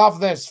 We love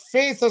this.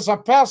 Faith is a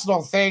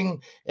personal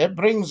thing. It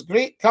brings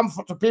great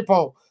comfort to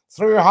people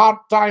through hard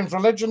times.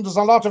 Religion does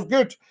a lot of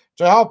good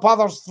to help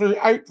others through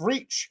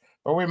outreach,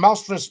 but we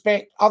must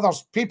respect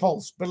others'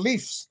 people's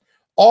beliefs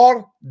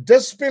or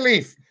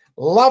disbelief.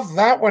 Love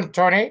that one,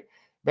 Tony.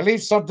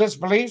 Beliefs or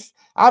disbelief.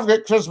 I've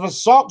got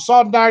Christmas socks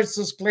on now,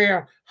 says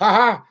Claire.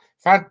 Haha,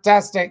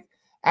 fantastic.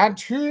 And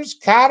who's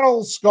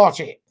Carol,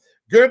 Scottie?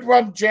 Good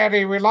one,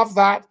 Jerry. We love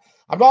that.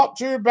 I'm not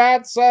too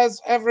bad, says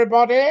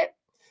everybody.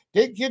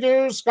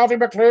 Dinky-doo, Scottie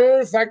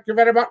McClue. Thank you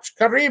very much,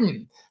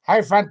 Kareem.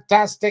 How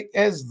fantastic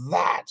is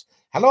that?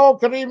 Hello,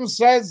 Kareem,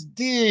 says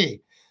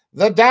D.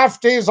 The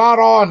Dafties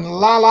are on.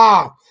 La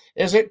la.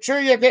 Is it true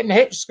you're getting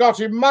hit,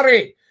 Scottie?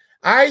 Murray?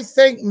 I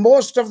think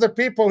most of the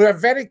people who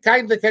have very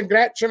kindly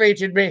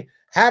congratulated me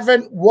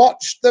haven't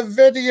watched the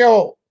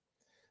video.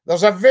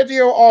 There's a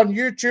video on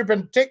YouTube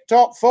and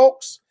TikTok,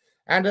 folks,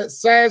 and it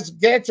says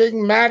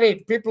getting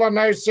married. People are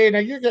now saying, are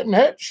you getting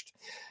hitched?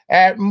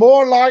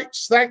 More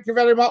likes. Thank you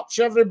very much,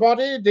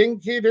 everybody.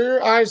 Dinky-doo.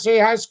 I say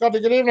hi, Scottie.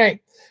 Good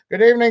evening.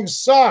 Good evening,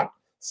 sir,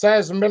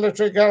 says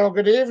Military Girl.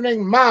 Good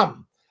evening,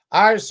 ma'am.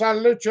 I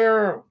salute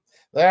you.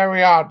 There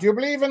we are. Do you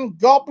believe in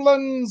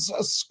goblins,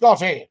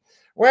 Scottie?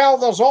 Well,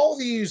 there's all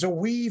these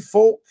wee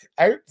folk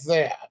out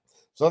there.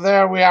 So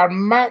there we are.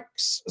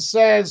 Max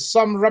says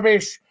some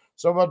rubbish.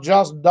 So we'll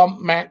just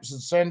dump Max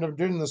and send him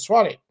doing the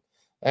swanny.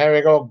 There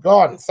we go.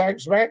 Gone.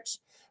 Thanks, Max.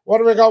 What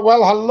do we got?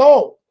 Well,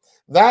 hello.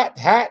 That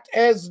hat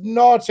is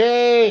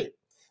naughty.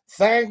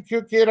 Thank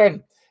you,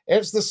 Kieran.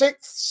 It's the 6th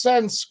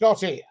sense,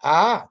 Scottie.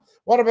 Ah,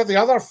 what about the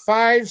other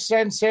 5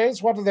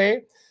 senses? What are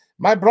they?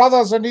 My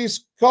brother's in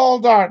East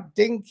Calder.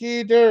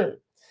 Dinky-doo.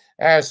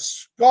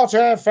 Scott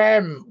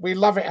FM, we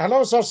love it.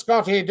 Hello, Sir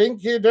Scotty,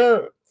 dinky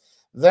do.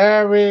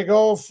 There we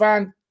go,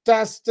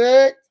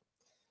 fantastic.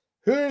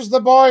 Who's the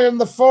boy on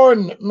the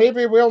phone?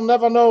 Maybe we'll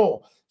never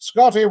know.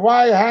 Scotty,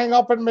 why hang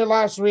up on me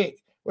last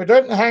week? We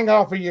didn't hang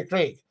up on you,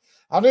 Craig.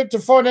 I need to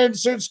phone in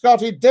soon,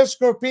 Scotty.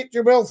 Disco Pete,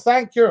 you will.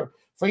 Thank you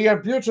for your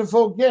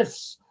beautiful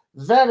gifts.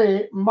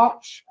 Very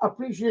much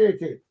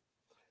appreciated.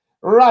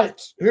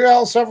 Right, who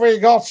else have we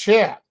got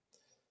here?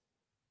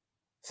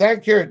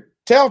 Thank you.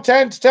 Tell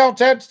 10, tell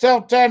 10,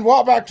 tell 10.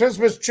 What about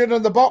Christmas tune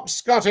in the box,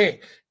 Scotty?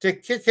 To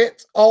kick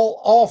it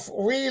all off.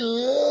 We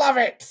love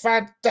it.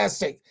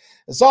 Fantastic.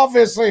 It's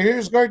obviously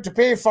who's going to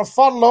pay for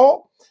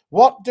furlough.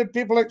 What did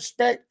people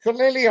expect?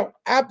 Cornelio,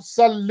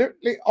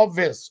 absolutely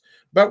obvious.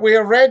 But we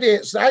are ready.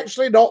 It's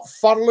actually not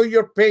furlough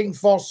you're paying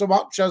for so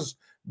much as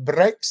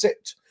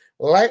Brexit.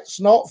 Let's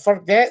not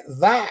forget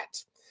that.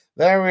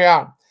 There we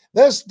are.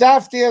 This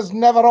Dafty is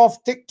never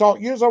off TikTok.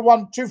 User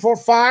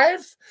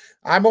 1245.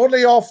 I'm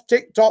only off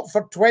TikTok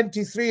for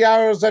 23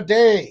 hours a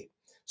day.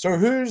 So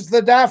who's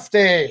the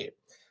Dafty?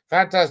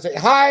 Fantastic.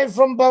 Hi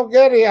from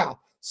Bulgaria,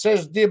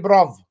 says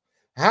Dibrov.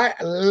 Hi,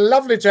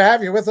 lovely to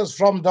have you with us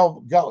from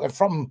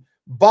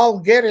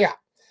Bulgaria.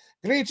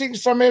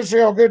 Greetings from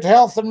Israel, good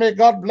health, and may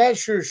God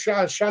bless you.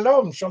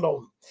 Shalom,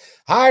 shalom.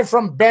 Hi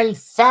from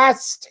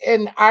Belfast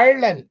in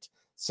Ireland,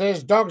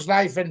 says Dog's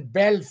Life in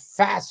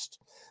Belfast.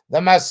 The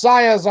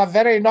Messiah is a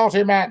very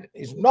naughty man.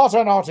 He's not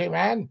a naughty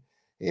man.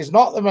 He's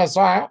not the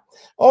Messiah.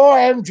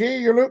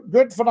 OMG, you look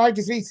good for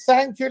 93.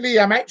 Thank you, Lee.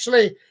 I'm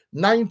actually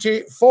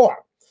 94.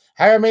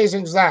 How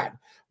amazing is that?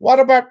 What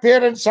about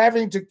parents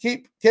having to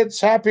keep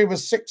kids happy with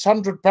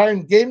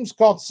 £600 games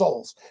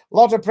consoles? A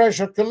lot of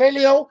pressure.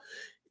 Kalilio,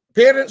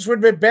 parents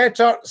would be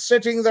better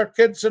sitting their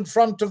kids in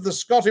front of the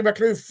Scottie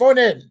McClue phone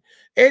in.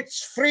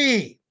 It's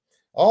free.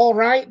 All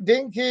right,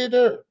 dinky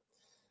do.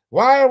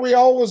 Why are we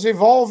always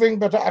evolving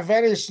but at a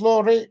very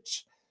slow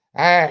rate?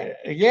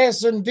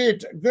 Yes,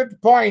 indeed.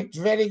 Good point.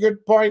 Very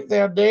good point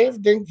there,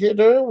 Dave. Dinky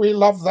do. We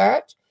love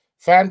that.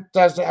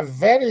 Fantastic. A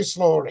very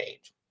slow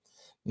rate.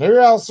 Who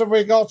else have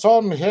we got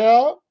on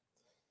here?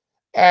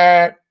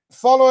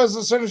 Follow us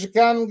as soon as you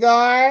can,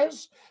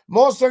 guys.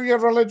 Most of your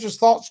religious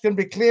thoughts can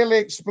be clearly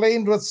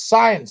explained with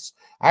science.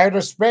 I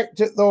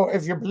respect it, though,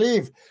 if you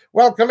believe.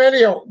 Well,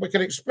 Cornelio, we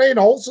can explain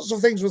all sorts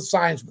of things with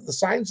science, but the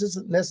science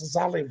isn't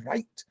necessarily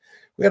right,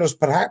 whereas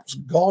perhaps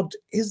God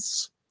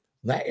is.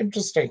 Isn't that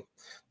interesting?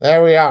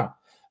 There we are.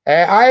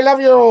 I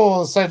love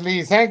you, said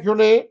Lee. Thank you,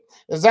 Lee.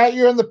 Is that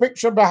you in the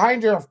picture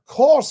behind you? Of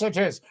course it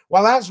is.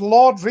 Well, that's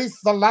Lord Reith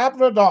the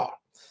Labrador.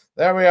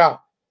 There we are.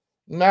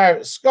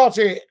 Now,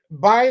 Scotty,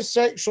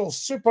 bisexual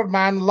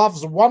Superman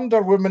loves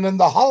Wonder Woman and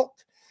the Hulk.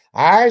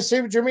 I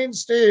see what you mean,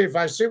 Steve.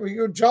 I see what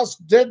you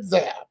just did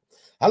there.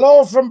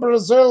 Hello from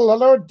Brazil.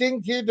 Hello,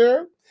 Dinky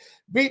Doo.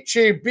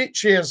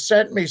 Beachy has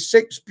sent me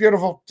 6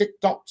 beautiful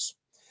TikToks.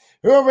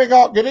 Who have we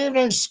got? Good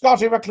evening,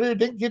 Scottie McClue.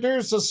 Dinky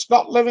Doo, says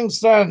Scott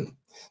Livingston.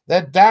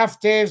 The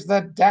Dafties,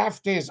 the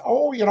Dafties.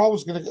 Oh, you're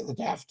always going to get the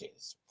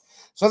Dafties.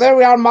 So there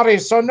we are, Murray.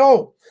 So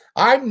no,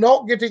 I'm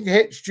not getting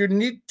hitched. You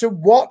need to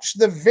watch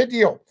the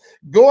video.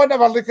 Go and have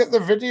a look at the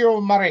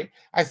video, Murray.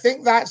 I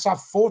think that's a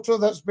photo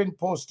that's been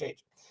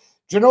posted.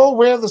 Do you know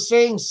where the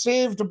saying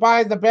Saved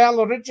by the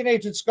Bell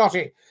originated,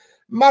 Scotty?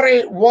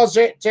 Murray, was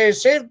it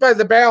Saved by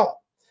the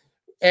Bell?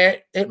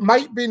 It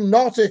might be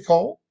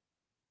nautical,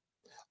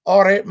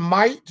 or it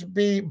might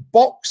be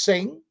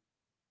boxing.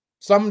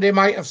 Somebody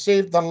might have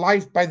saved their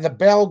life by the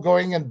bell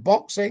going and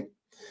boxing.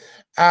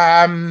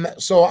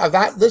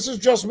 This is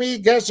just me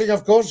guessing,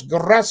 of course,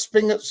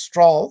 grasping at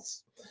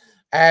straws.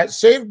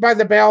 Saved by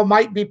the Bell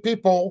might be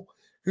people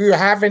who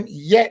haven't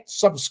yet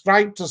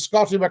subscribed to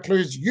Scottie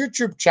McClue's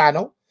YouTube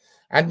channel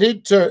and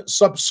need to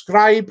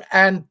subscribe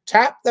and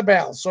tap the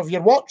bell. So if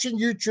you're watching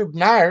YouTube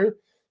now,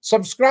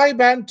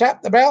 subscribe and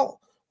tap the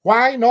bell.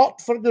 Why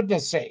not, for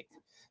goodness sake?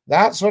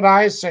 That's what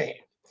I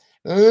say.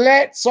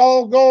 Let's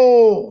all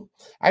go.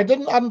 I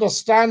didn't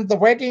understand the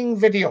wedding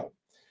video.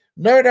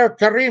 No,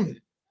 Kareem,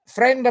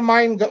 friend of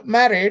mine got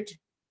married,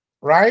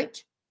 right?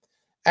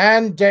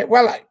 And,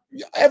 well,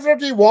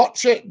 everybody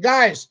watch it.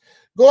 Guys,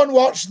 go and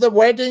watch the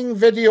wedding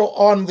video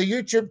on the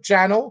YouTube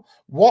channel.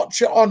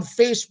 Watch it on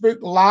Facebook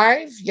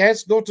Live.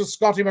 Yes, go to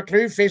Scottie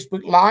McClue,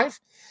 Facebook Live,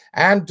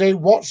 and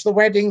watch the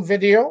wedding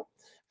video.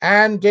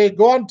 And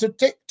go on to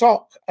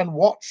TikTok and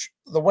watch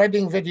the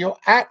wedding video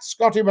at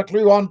Scottie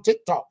McClue on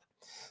TikTok.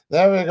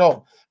 There we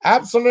go.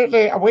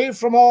 Absolutely away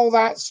from all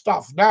that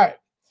stuff. Now,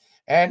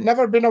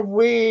 never been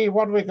away.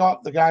 What do we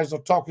got? The guys are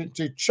talking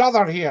to each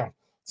other here.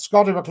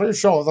 Scottie McClue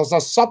show. There's a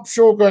sub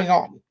show going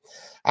on.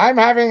 I'm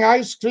having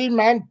ice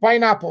cream and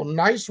pineapple.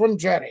 Nice one,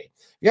 Jerry.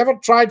 You ever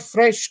tried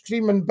fresh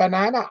cream and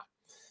banana?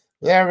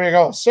 There we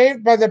go.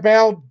 Saved by the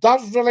Bell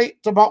does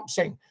relate to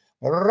boxing.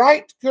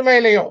 Right,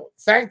 Kulelio.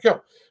 Thank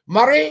you.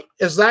 Murray,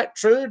 is that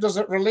true? Does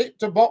it relate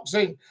to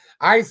boxing?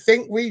 I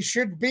think we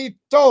should be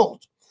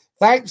told.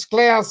 Thanks,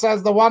 Claire,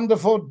 says the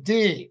wonderful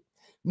D.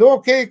 No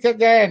cake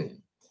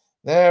again.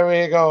 There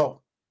we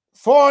go.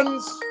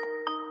 Phones.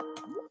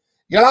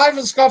 You're live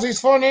in Scotty's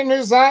phone in.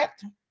 Who's that?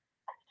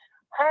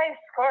 Hi,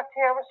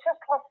 Scottie. I was just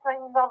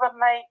listening the other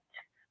night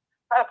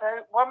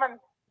about women.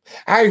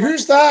 Aye,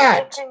 who's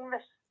that?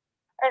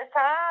 It's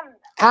Anne.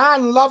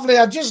 Anne, lovely.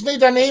 I just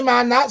need a name,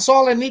 Anne. That's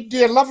all I need,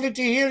 dear. Lovely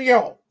to hear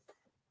you.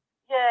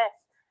 Yeah.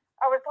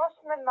 I was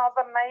listening the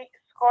other night,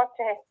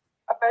 Scottie,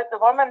 about the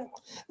women.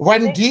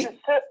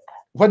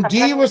 When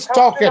Dee was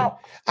talking,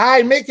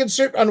 aye, making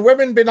soup, and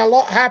women been a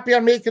lot happier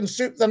making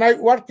soup than out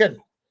working.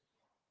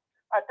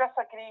 I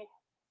disagree.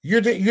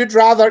 You'd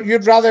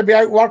rather be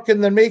out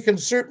working than making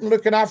soup and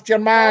looking after your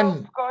man.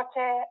 Well,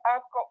 Scottie,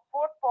 I've got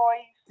 4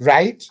 boys.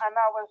 Right. And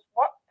I was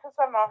worked as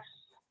a nurse,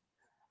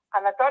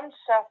 and I done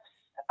shifts.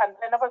 And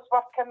when I was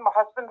working, my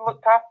husband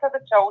looked after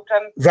the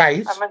children.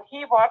 Right. And when he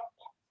worked,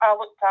 I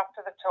looked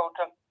after the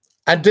children.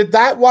 And did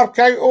that work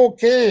out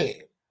okay?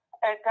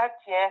 It did,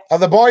 yeah. Are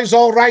the boys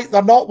all right?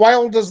 They're not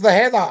wild as the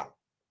heather?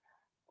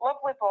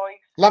 Lovely boys.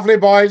 Lovely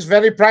boys.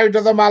 Very proud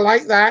of them. I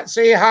like that.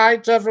 Say hi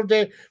to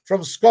everybody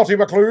from Scottie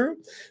McClue.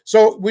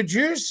 So would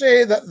you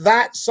say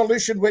that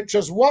solution, which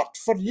has worked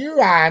for you,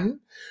 Anne,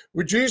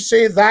 would you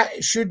say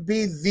that should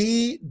be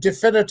the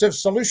definitive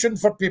solution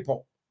for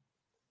people?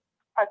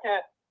 I do.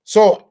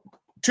 So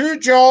 2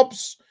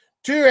 jobs,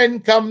 2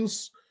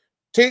 incomes,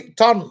 take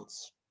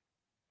turns.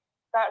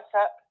 That's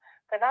it.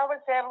 When I was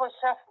early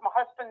shift, my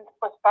husband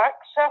was back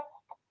shift,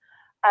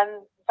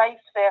 and vice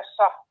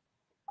versa.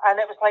 And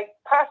it was like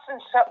passing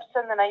ships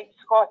in the night,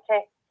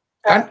 Scottie.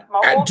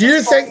 And do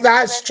you think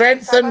that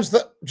strengthens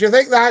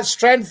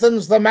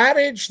the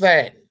marriage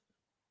then?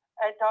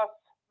 It does,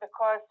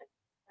 because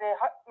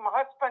my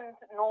husband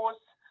knows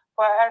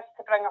what it is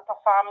to bring up a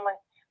family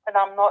when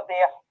I'm not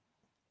there.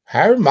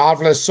 How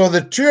marvellous. So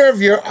the 2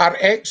 of you are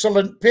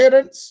excellent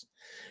parents.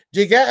 Do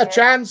you get a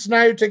chance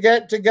now to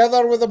get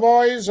together with the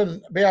boys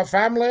and be a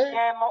family?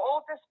 Yeah, my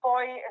oldest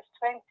boy is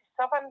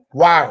 27.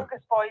 Wow. My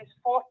youngest boy is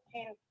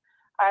 14.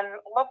 And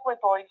lovely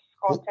boys,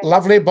 Scottie.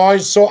 Lovely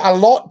boys. So a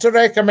lot to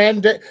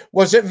recommend it.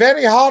 Was it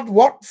very hard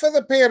work for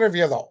the pair of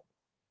you, though?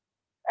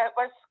 It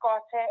was,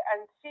 Scottie.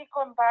 And see,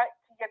 going back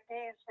to your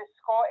days with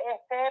Scott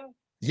FM.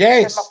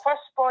 Yes. When my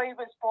first boy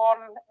was born,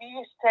 we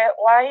used to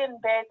lie in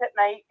bed at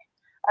night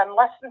and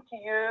listen to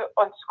you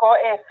on Scott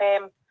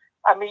FM.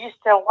 And we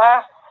used to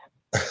laugh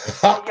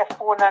at your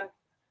phone in.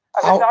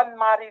 About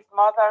unmarried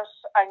mothers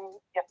and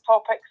your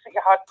topics that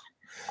you had.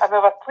 And we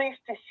were pleased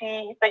to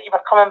see that you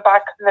were coming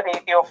back on the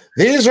radio.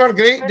 These were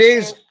great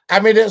days. I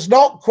mean, it's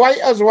not quite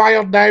as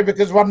wild now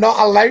because we're not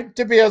allowed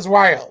to be as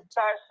wild. That's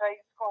right,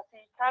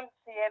 Scottie. You can't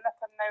say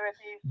anything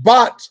nowadays.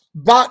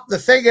 But the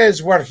thing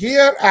is, we're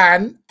here,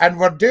 Anne, and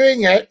we're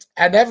doing it,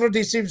 and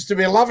everybody seems to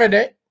be loving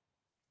it.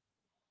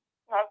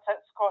 That's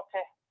it,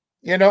 Scottie.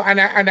 You know, and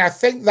I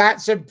think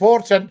that's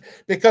important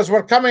because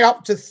we're coming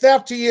up to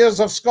 30 years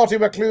of Scottie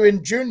McClue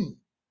in June.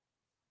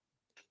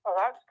 Well,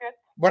 that's good.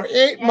 We're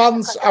 8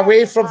 months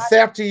away from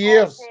 30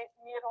 years.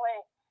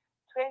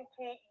 Nearly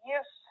 20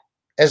 years.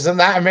 Isn't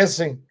that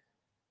amazing?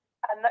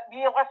 And we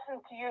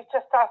listened to you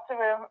just after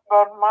we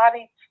were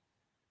married.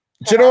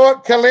 Do you know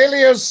what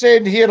Kalelia's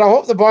saying here? I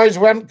hope the boys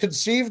weren't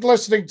conceived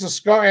listening to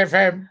Scott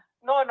FM.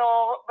 No.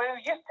 We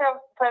used to,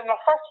 when our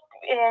first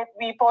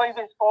wee boy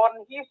was born,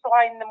 he used to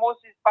lie in the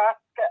Moses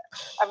basket,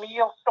 and we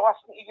used to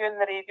listen to you on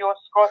the radio,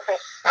 Scottie.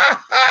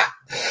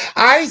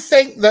 I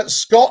think that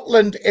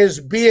Scotland is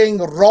being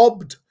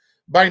robbed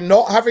by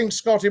not having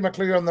Scottie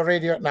McClue on the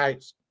radio at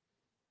night.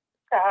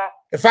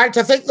 In fact,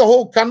 I think the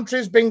whole country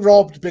is being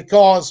robbed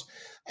because,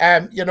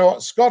 you know,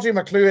 Scottie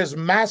McClue is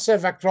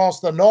massive across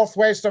the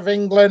northwest of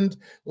England,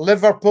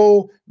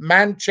 Liverpool,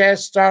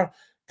 Manchester,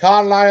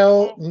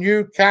 Carlisle,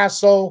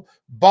 Newcastle,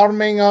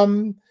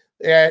 Birmingham,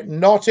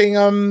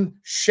 Nottingham,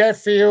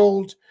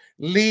 Sheffield,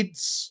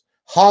 Leeds,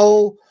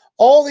 Hull.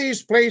 All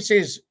these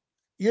places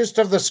used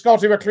to have the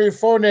Scottie McClue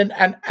phone in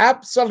and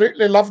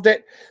absolutely loved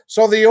it.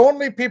 So the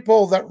only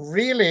people that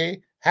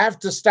really have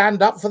to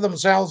stand up for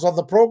themselves are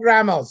the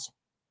programmers.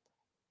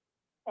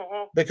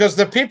 Because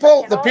the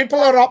people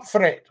are up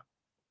for it.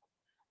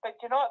 But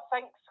do you not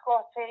think,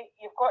 Scottie,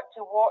 you've got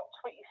to watch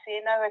what you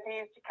say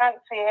nowadays? You can't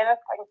say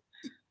anything.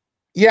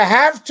 You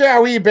have to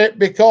a wee bit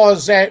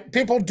because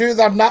people do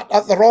their nut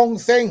at the wrong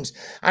things.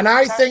 And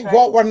I think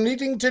what we're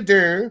needing to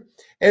do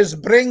is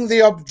bring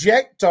the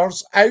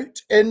objectors out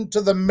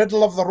into the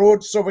middle of the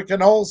road so we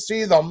can all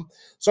see them.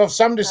 So if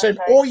somebody's saying,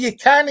 oh, you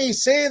can't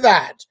say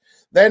that,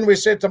 then we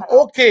say to them,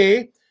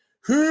 okay,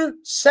 who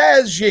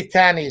says you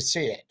can't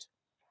say it?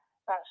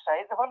 That's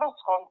right. The world's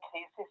gone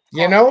crazy.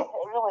 You know?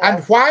 Really and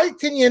is. Why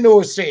can you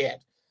no say it?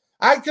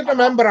 I can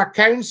remember a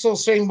council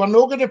saying, we're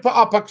not going to put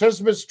up a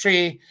Christmas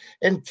tree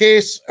in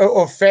case it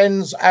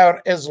offends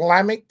our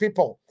Islamic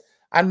people.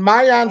 And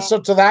my answer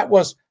to that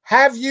was,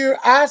 have you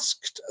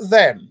asked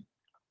them?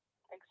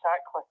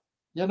 Exactly.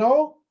 You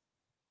know?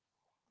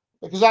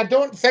 Because I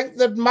don't think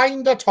they'd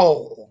mind at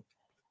all.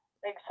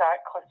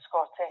 Exactly,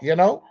 Scottie. You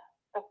know?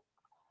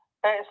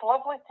 But it's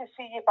lovely to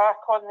see you back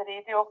on the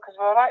radio because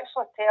we were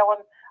actually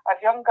telling our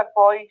younger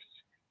boys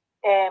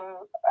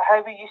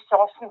how we used to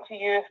listen to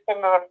you when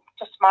we were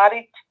just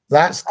married.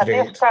 That's great.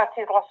 And they've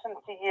started listening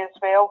to you as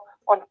well.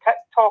 on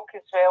TikTok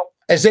as well.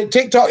 Is it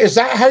TikTok? Is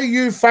that how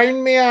you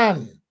found me,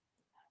 Anne?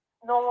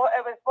 No,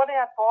 it was one of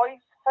our boys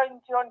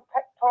found you on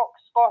TikTok,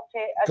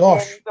 Scottie, and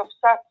Gosh. then we've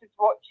started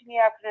watching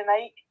you every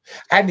night.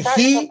 And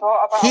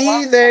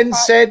he then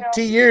said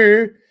to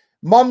you,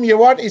 Mum, you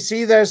want to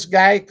see this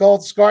guy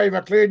called Scottie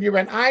McClue? And you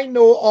went, I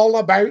know all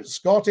about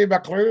Scottie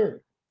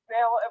McClue.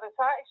 Well, it was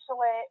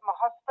actually my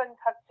husband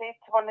had said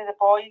to one of the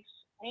boys,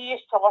 we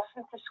used to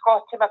listen to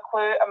Scottie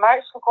McClue. I'm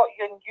actually got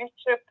you on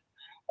YouTube,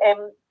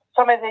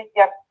 some of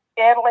your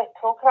early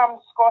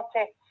programmes,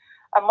 Scottie.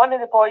 And one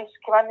of the boys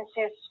came in and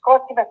says,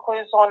 Scottie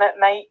McClue's on at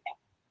night.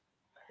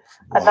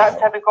 And that's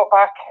how we got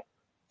back.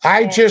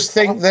 I just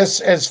think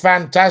this is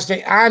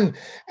fantastic. And,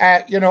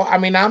 you know, I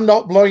mean, I'm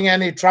not blowing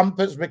any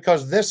trumpets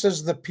because this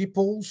is the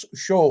people's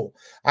show.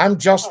 I'm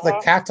just the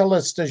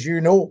catalyst, as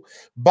you know.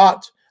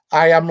 But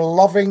I am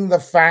loving the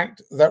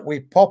fact that we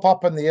pop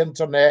up on the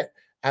internet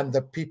and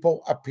the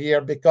people appear,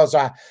 because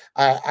a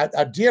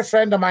dear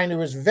friend of mine who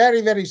was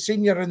very, very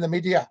senior in the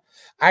media,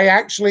 I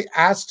actually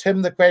asked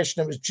him the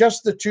question. It was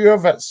just the two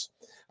of us.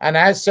 And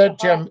I said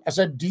to him, I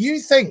said, do you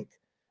think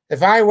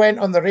if I went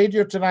on the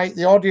radio tonight,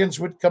 the audience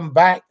would come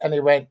back? And he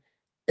went,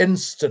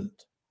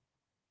 instant.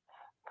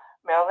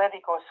 Well, there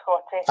you go,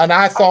 Scottie. And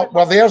I thought,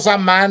 well, there's a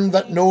man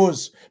that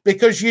knows,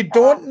 because you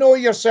don't know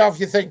yourself.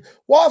 You think,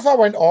 what if I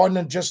went on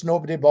and just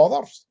nobody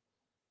bothers?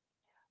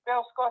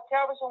 Well, Scottie,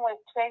 I was only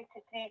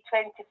 23,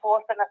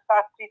 24 when I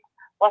started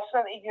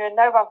listening to you.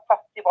 Now I'm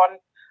 51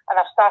 and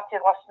I've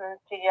started listening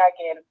to you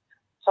again.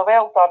 So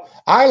well done.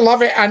 I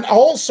love it. And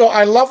also,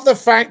 I love the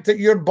fact that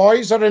your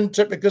boys are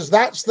into it, because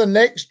that's the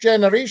next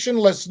generation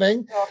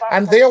listening,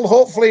 and they'll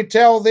hopefully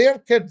tell their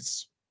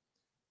kids.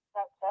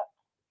 That's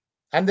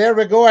it. And there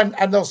we go. And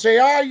they'll say,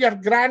 oh, your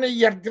granny,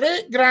 your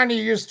great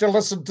granny used to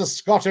listen to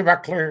Scottie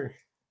McClue.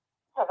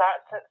 So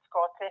that's it,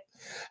 Scottie.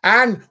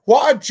 And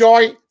what a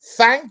joy.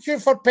 Thank you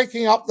for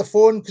picking up the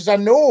phone, because I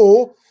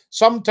know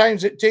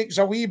sometimes it takes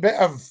a wee bit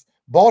of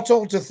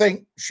bottle to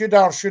think, should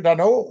I or should I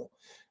know?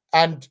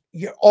 And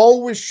you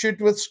always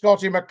should with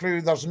Scottie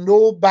McClue. There's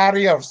no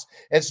barriers.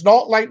 It's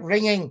not like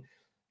ringing,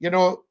 you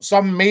know,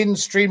 some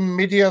mainstream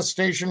media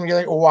station where you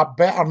think, oh, I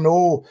better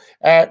know,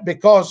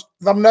 because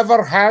there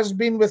never has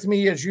been with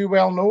me, as you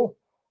well know.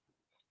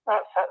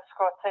 That's it,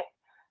 Scottie.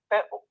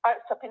 But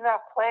it's been a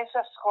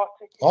pleasure,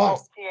 Scottie, to talk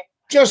to you.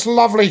 Just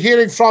lovely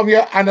hearing from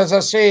you. And as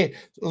I say,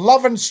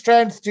 love and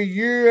strength to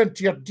you and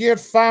to your dear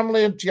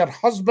family and to your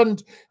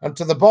husband and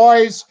to the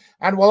boys.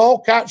 And we'll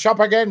all catch up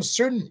again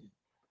soon.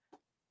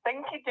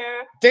 Think you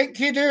do. Think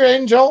you do,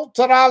 Angel.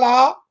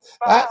 Ta-ra-la.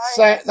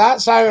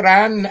 That's our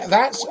Anne.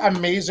 That's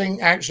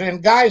amazing, actually.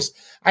 And guys,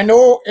 I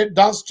know it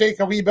does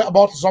take a wee bit of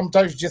bottle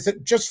sometimes, you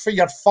think, just for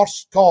your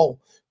first call,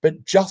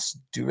 but just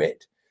do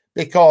it,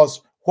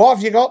 because what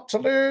have you got to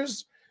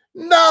lose?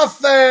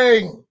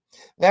 Nothing.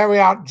 There we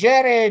are.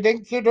 Jerry,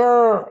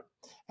 dinky-dur.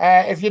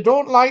 If you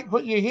don't like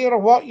what you hear or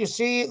what you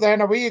see,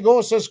 then away you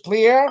go, says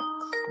Clear.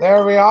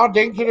 There we are,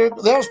 dinky-dur.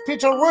 There's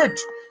Peter Wood,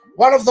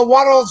 one of the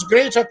world's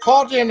great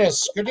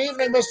accordionists. Good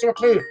evening, Mr.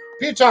 McClue.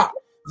 Peter,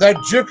 the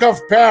Duke of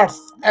Perth.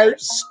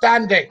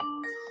 Outstanding.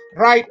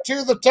 Right,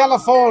 to the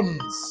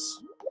telephones.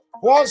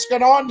 What's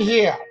going on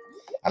here?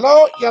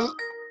 Hello,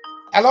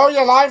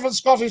 you're live on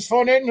Scotty's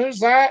phone in. Who's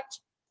that?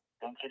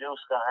 Thank you,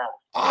 Scott.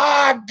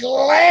 Ah,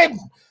 Glenn.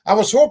 I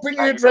was hoping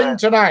you'd ring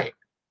tonight.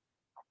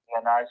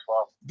 Yeah, nice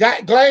one.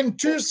 Glenn,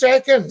 2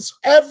 seconds.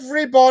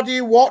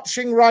 Everybody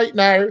watching right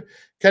now,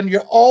 can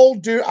you all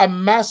do a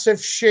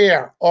massive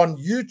share on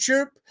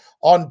YouTube,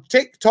 on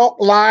TikTok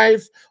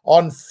Live,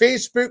 on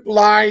Facebook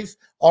Live,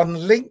 on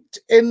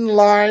LinkedIn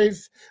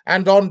Live,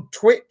 and on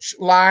Twitch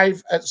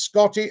Live at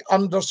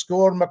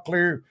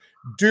Scottie_McClue.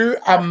 Do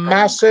a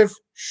massive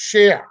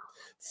share.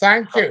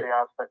 Thank you.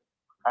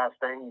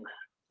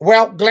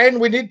 Well, Glenn,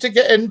 we need to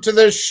get into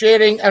this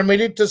sharing, and we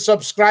need to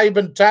subscribe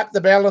and tap the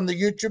bell on the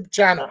YouTube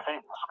channel.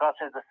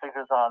 Scottie, the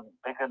figures aren't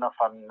big enough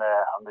on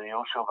the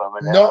YouTube. I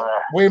mean, no,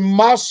 we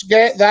must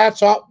get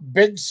that up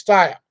big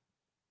style.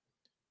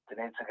 They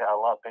need to get a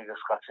lot bigger,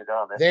 Scottie,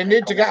 don't they? They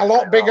need to get a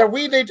lot bigger.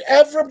 We need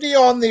everybody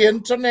on the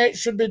internet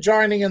should be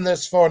joining in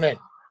this phone in.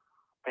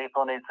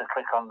 People need to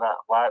click on that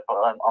like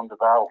button on the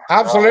bell.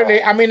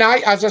 Absolutely. I mean,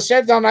 as I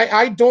said,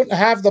 I don't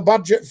have the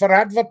budget for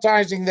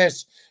advertising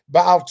this,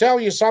 but I'll tell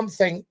you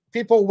something.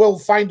 People will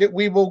find it.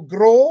 We will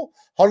grow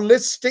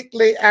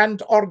holistically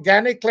and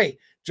organically.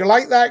 Do you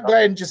like that,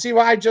 Glenn? Do you see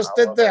what I just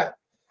did there?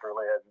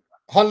 Brilliant.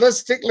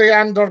 Holistically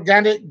and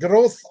organic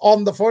growth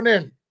on the phone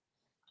in.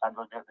 And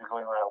we'll just be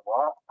going like,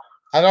 what?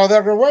 I know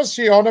there was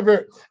he on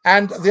about.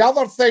 And the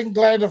other thing,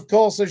 Glenn, of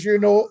course, as you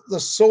know, the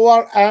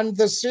sower and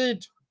the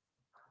seed.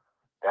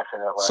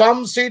 Definitely.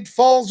 Some seed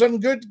falls on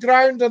good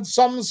ground and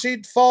some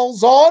seed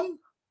falls on?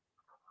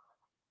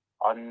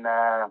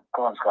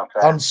 Go on, Scott.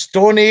 On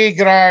stony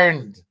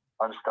ground.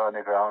 On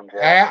stony ground,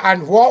 yeah.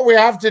 And what we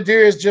have to do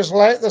is just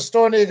let the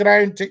stony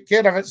ground take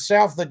care of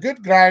itself. The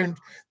good ground,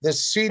 the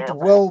seed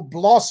will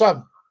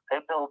blossom.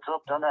 It builds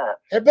up, doesn't it?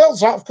 It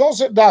builds up. Of course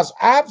it does.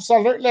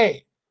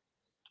 Absolutely.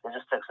 It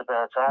just takes a bit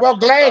of time. Well,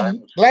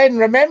 Glenn,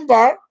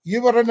 remember,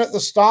 you were in at the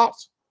start.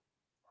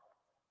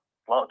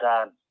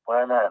 Lockdown.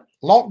 When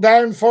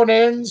Lockdown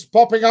phone-ins,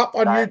 popping up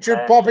on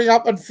YouTube, popping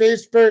up on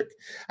Facebook.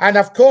 And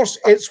of course,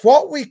 it's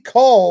what we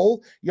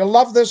call, you'll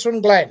love this one,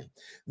 Glenn.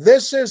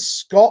 This is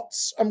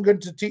Scots, I'm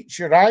going to teach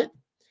you, right?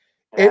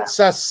 Yeah. It's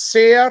a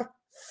sér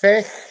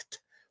fecht.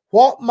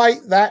 What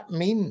might that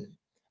mean?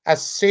 A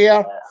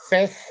sér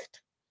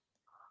fecht.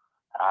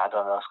 I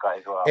don't know,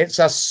 Scotty, go on. It's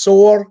a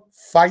sore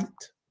fight.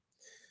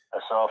 A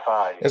sore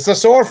fight. It's a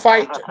sore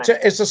fight.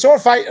 It's a sore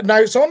fight. Now,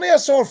 it's only a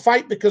sore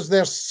fight because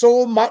there's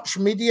so much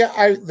media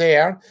out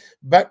there,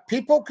 but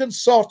people can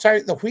sort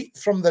out the wheat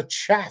from the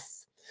chaff.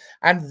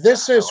 And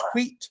this is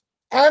wheat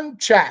and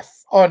chaff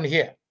on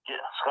here. Yeah,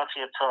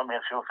 Scotty, you've taught me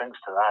a few things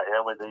to that,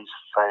 yeah, with these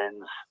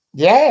sayings.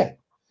 Yeah.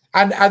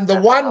 And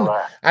the one,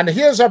 and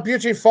here's a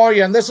beauty for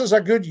you, and this is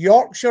a good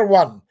Yorkshire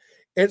one.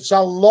 It's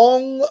a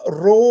long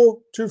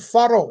row to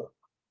furrow.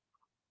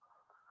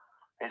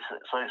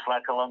 So it's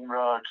like a long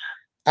road.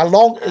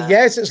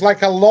 Yes, it's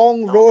like a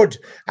long road,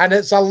 and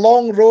it's a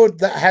long road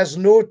that has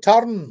no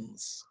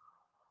turns.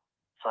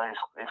 So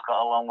it's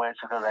got a long way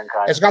to go then,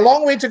 guys. It's got a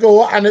long way to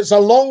go, and it's a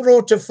long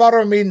road to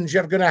furrow means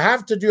you're going to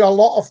have to do a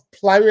lot of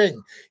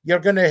ploughing. You're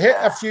going to hit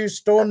a few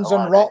stones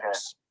and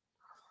rocks.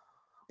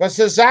 But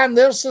Suzanne,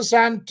 there's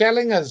Suzanne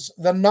telling us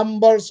the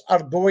numbers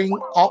are going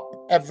up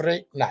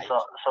every night.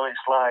 So it's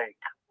like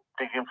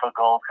digging for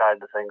gold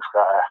kind of thing,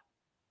 Scott.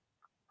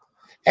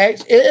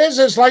 It is.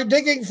 It's like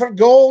digging for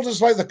gold.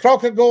 It's like the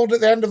crock of gold at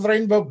the end of the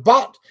rainbow.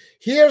 But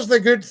here's the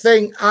good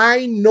thing.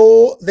 I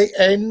know the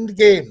end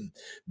game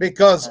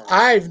because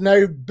I've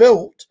now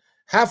built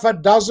half a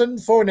dozen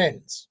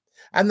phone-ins.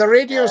 And the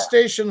radio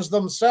stations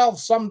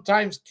themselves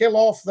sometimes kill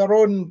off their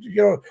own,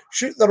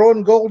 shoot their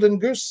own golden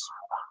goose.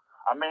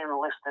 I mean,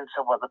 listening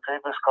to what the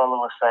previous caller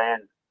was saying,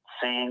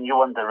 seeing you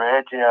on the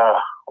radio,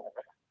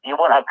 you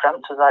wouldn't have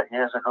dreamt of that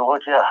years ago,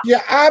 would you? You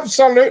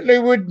absolutely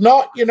would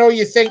not.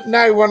 You think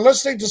now we're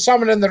listening to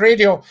someone in the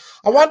radio.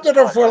 I wonder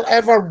if we'll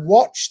ever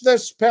watch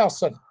this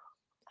person.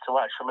 To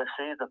actually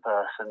see the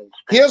person.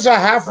 Here's a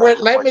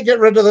half-wit. Let me get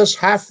rid of this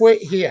half-wit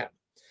here.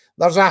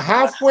 There's a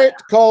half-wit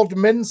called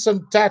Mince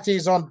and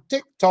Tatties on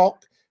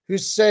TikTok who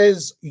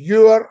says,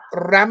 "You're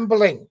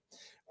rambling.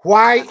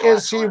 Why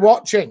is he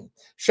watching?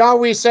 Shall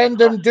we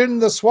send him down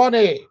the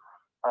Swanee?"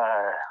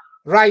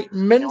 Right,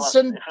 Mince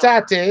and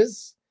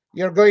Tatties,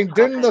 you're going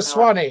down the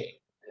Swanee.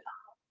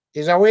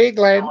 He's away,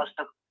 Glenn.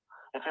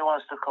 If he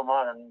wants to come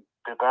on and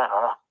be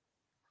better.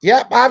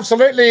 Yep,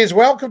 absolutely. He's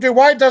welcome to.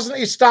 Why doesn't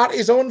he start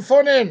his own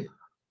phone-in?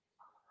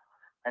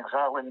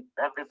 Exactly.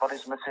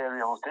 Everybody's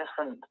material is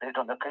different. It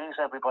doesn't please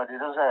everybody,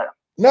 does it?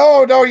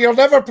 No, you'll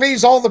never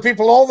please all the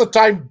people all the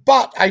time.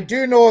 But I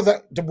do know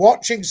that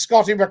watching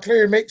Scottie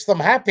McClue makes them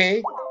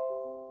happy.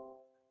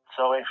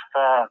 So if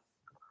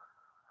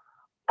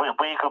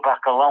we go back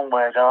a long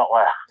way, don't we?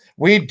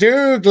 We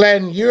do,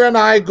 Glenn. You and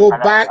I go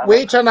back.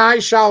 Wait, and I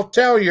shall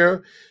tell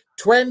you,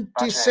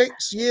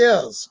 26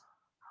 years.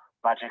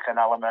 Magic and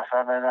Hallam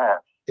FM, innit?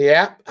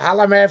 Yeah,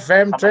 Hallam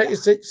FM,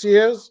 26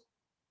 years.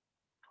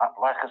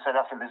 Like I said,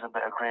 I think there's a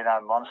bit of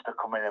green-eyed monster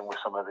coming in with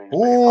some of these.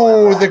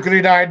 Oh, the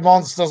green-eyed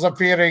monster's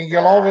appearing.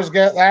 You'll always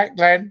get that,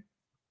 Glenn.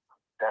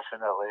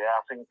 Definitely, yeah.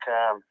 I think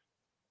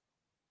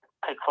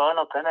pick phone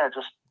up, innit?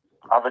 Just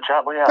have a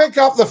chat with you. Pick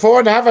up the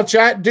phone, have a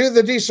chat, do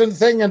the decent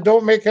thing, and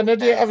don't make an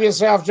idiot of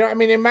yourself. I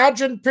mean,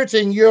 imagine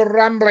putting your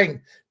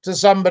rambling to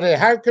somebody.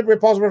 How could we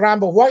possibly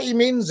ramble? What he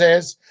means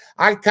is,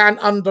 I can't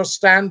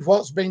understand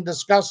what's being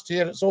discussed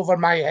here. It's over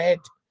my head.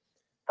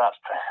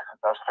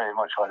 That's pretty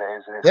much what it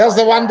is. There's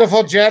the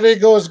wonderful Jerry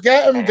goes,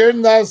 get him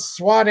down the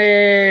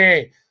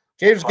Swanee.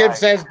 James Gibbs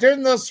says,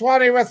 down the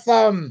Swanee with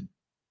them.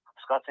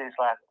 Scotty's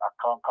like, I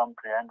can't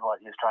comprehend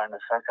what you're trying to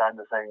say kind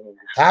of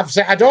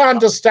thing. I don't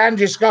understand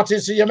you, Scotty,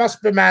 so you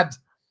must be mad.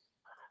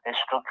 He's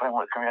struggling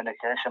with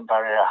communication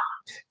barrier.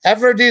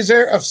 Everybody's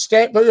out of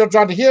step, but you're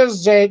trying to.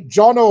 Here's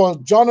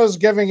Jono. Jono's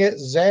giving it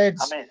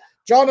Zeds.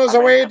 Jono's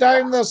away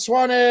down the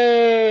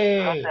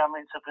Swanee. I mean,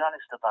 to be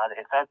honest about it,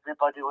 if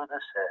everybody were the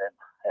same,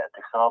 it'd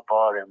be so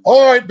boring.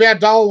 Oh, it'd be a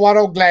dull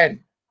world,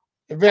 Glenn.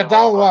 It'd be a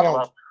dull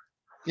world.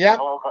 Yeah.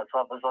 We've all got to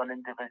have our own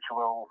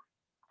individual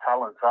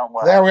talents, aren't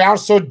we? There we are.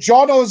 So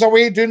Jono's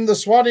away doing the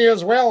Swanee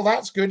as well.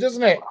 That's good,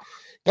 isn't it?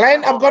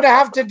 Glenn, I'm going to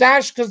have to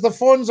dash because the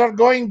phones are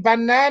going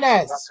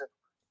bananas.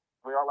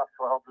 We all have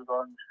to help us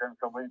on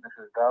strengths and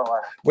weaknesses, don't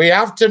we? We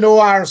have to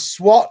know our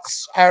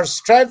SWOTs, our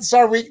strengths,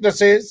 our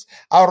weaknesses,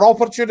 our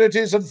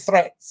opportunities and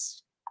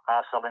threats.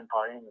 Our selling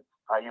point,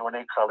 our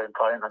unique selling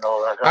point and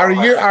all that. Our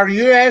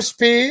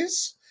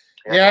USPs.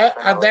 Yeah,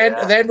 and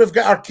then we've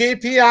got our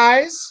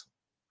KPIs.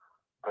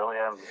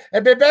 Brilliant.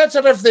 It'd be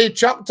better if they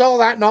chucked all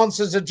that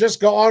nonsense and just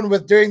got on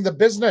with doing the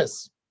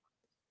business.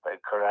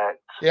 Correct.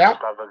 Yeah.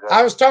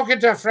 I was talking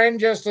to a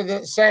friend yesterday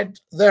that said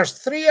there's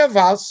 3 of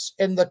us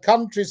in the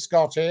country,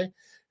 Scotty,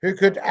 who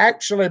could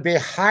actually be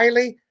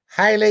highly,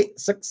 highly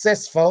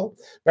successful,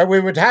 but we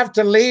would have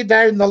to lay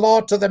down the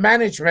law to the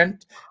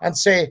management and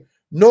say,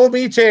 no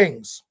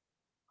meetings.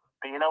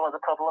 But you know what the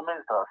problem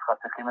is, though? It's got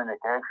the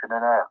communication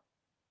in there.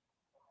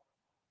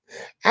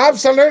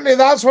 Absolutely,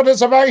 that's what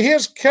it's about.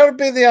 Here's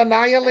Kirby the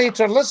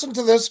Annihilator. Listen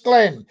to this,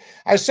 Glenn.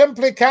 I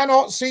simply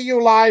cannot see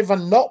you live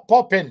and not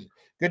pop in.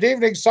 Good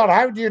evening, sir.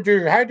 How do you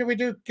do? How do we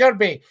do,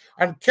 Kirby?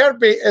 And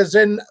Kirby is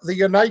in the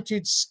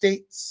United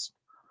States.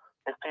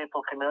 If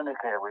people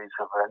communicate with each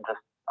other and just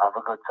have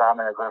a good time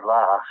and a good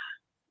laugh.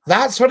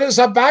 That's what it's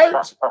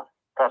about.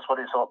 That's what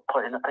it's all,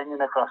 putting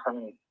opinion across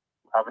and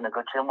having a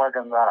good chinwag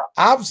and that.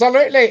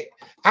 Absolutely.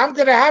 I'm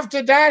going to have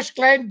to dash,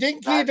 Glenn.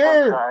 Dinky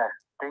do.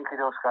 Dinky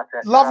do,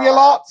 Scotty. Love you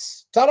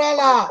lots.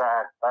 Ta-ra.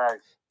 Bye.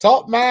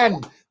 Top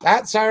man.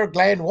 That's our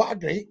Glenn. What a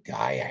great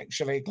guy,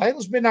 actually.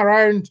 Glenn's been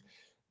around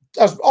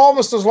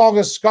almost as long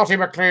as Scottie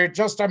McClue.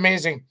 Just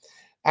amazing.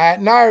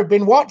 Now,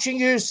 been watching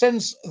you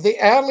since the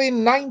early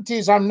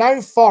 90s. I'm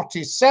now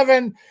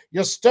 47.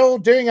 You're still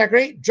doing a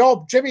great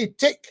job, Jimmy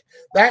Tick.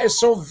 That is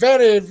so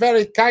very,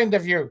 very kind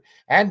of you.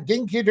 And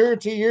dinky do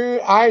to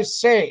you, I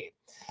say.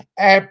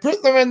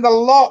 Put them in the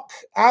lock.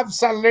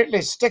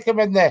 Absolutely. Stick them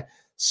in the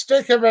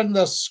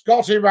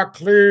Scottie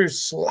McClue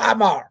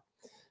slammer.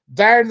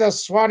 Down the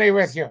Swanee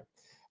with you.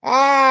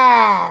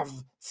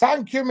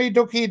 Thank you, me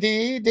Ducky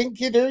D.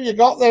 Dinky do, you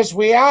got this.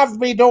 We have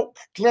me duck,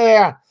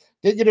 Claire.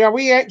 Dinky do, a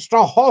wee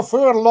extra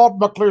for Lord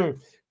McClue.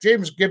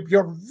 James Gibb,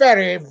 you're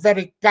very,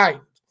 very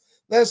kind.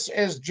 This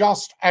is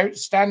just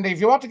outstanding.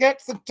 If you want to get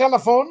to the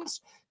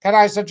telephones, can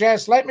I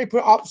suggest, let me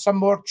put up some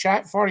more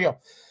chat for you.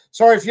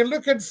 So if you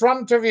look in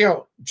front of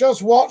you,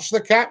 just watch the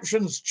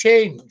captions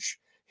change.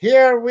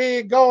 Here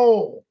we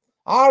go.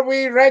 Are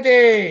we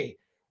ready?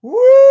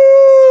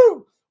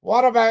 Woo!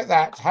 What about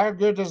that? How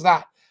good is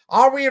that?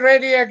 Are we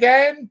ready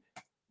again?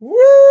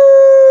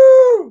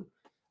 Woo!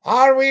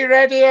 Are we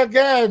ready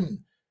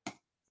again?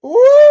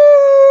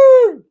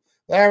 Woo!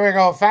 There we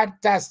go.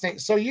 Fantastic.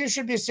 So you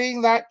should be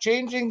seeing that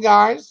changing,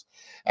 guys.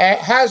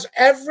 Has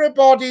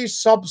everybody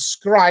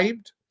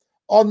subscribed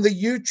on the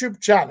YouTube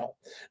channel?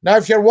 Now,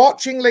 if you're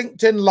watching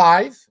LinkedIn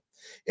Live,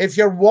 if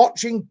you're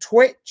watching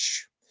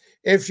Twitch,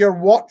 if you're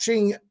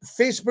watching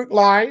Facebook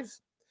Live,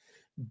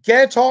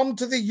 get on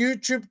to the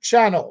YouTube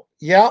channel.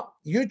 Yeah,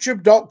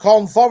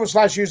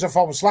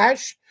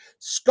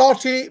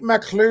 youtube.com/user/Scottie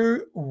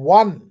McClue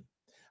 1.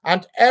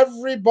 And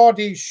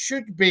everybody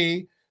should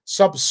be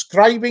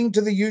subscribing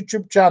to the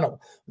YouTube channel.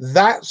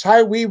 That's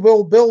how we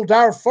will build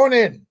our fun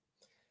in.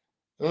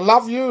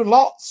 Love you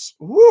lots.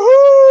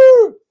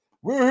 Woohoo!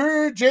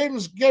 Woohoo,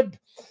 James Gibb.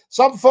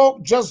 Some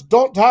folk just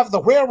don't have the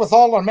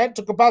wherewithal or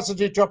mental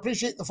capacity to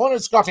appreciate the fun in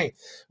Scottie.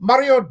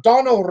 Murray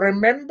O'Donnell,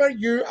 remember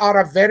you are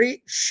a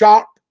very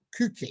sharp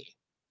cookie.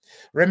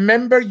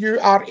 Remember you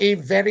are a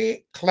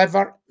very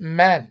clever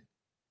man.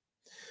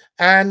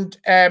 And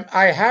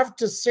I have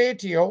to say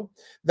to you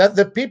that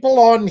the people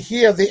on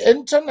here, the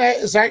internet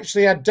is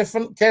actually a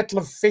different kettle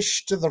of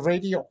fish to the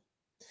radio,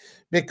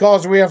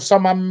 because we have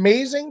some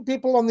amazing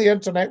people on the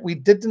internet we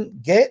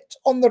didn't get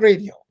on the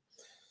radio.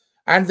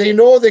 And they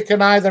know they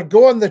can either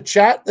go on the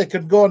chat, they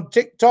can go on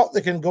TikTok,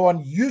 they can go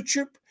on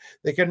YouTube,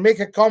 they can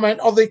make a comment,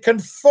 or they can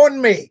phone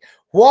me.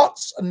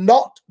 What's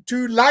not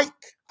to like,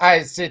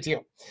 I say to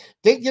you.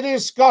 Dinky-doo,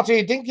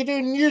 Scottie.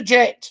 Dinky-doo,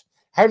 Newjet.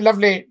 How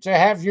lovely to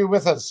have you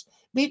with us.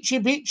 Beachy,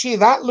 Beachy,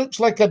 that looks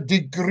like a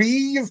degree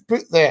you've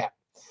put there.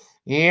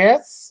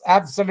 Yes,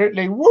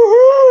 absolutely.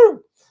 Woohoo!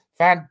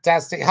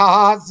 Fantastic. Ha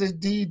ha, says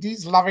D.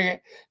 D's loving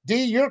it.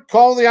 D, your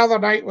call the other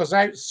night was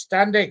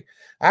outstanding.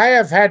 I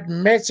have had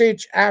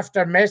message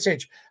after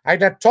message. I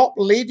had a top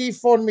lady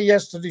phone me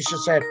yesterday. She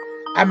said,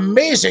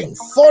 amazing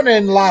phone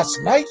in last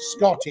night,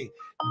 Scottie.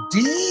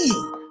 D.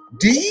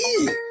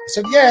 I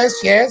said,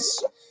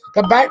 yes.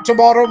 Come back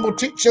tomorrow and we'll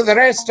teach you the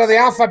rest of the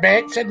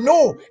alphabet. She said,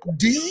 no,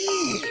 D.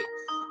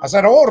 I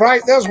said, all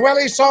right, there's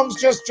Willie Songs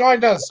just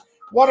joined us.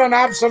 What an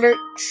absolute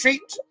treat.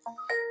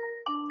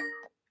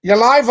 You're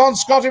live on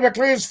Scottie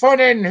McClue's phone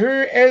in. Who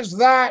is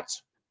that?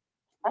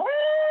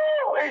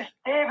 Oh, it's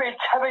David.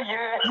 How are you?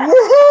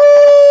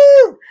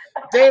 Woohoo!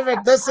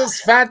 David, this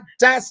is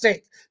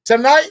fantastic.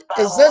 Tonight,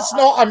 is this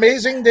not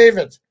amazing,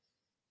 David?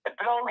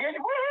 Brilliant.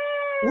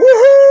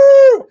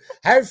 Woohoo!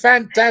 How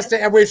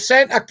fantastic. And we've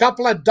sent a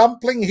couple of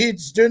dumpling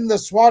heads doing the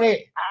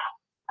Swanee.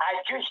 I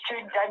just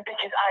tuned in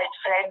because I had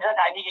friends and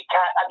I need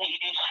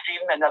to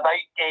stream in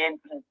about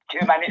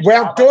 2 minutes.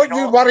 Well,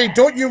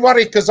 don't you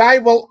worry, because I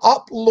will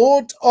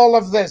upload all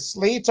of this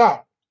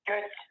later.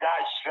 Good,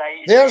 that's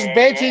right. There's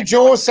Betty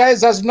Joe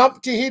says, has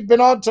Numpty He'd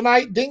been on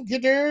tonight?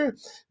 Dinky-doo,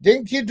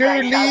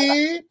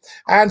 Lee.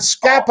 And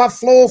Scapa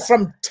Flo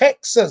from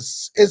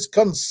Texas is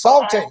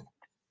consulting.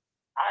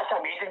 That's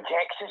amazing,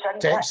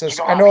 Texas.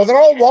 I know, they're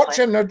all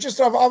watching. They're just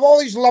of all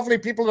these lovely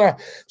people there.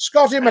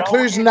 Scottie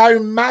McClue's now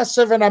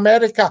massive in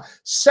America.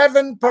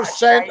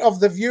 7% of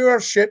the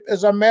viewership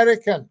is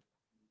American.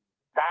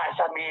 That's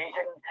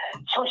amazing.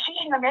 So see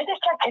in America,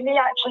 can they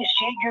actually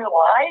see you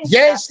live?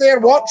 Yes, they're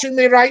watching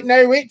me right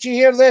now. Wait till you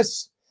hear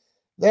this.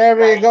 There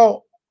we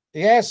go.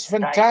 Yes,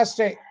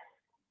 fantastic.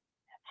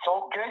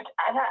 So good.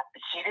 And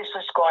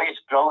seriously, Scottie, it's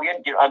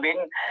brilliant. You know what I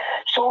mean?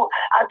 So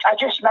I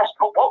just missed,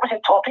 what was the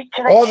topic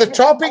tonight? Oh, the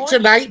topic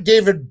tonight,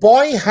 David,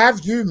 boy,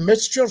 have you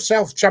missed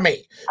yourself,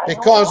 chummy,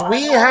 because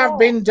we have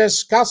been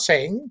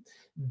discussing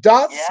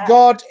Does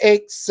God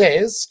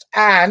exist?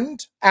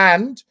 And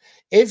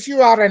if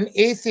you are an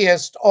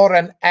atheist or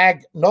an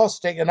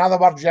agnostic, in other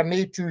words, you're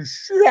not too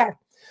sure,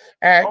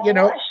 you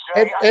know,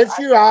 if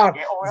you are,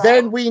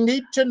 then we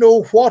need to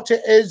know what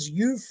it is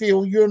you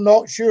feel you're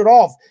not sure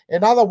of.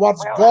 In other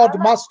words, God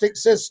must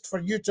exist for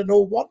you to know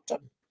what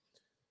him.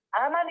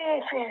 I'm an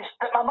atheist,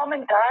 but my mum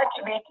and dad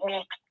made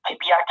me to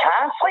be a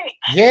Catholic.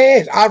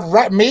 Yes,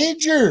 I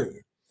made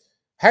you.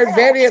 How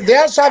very,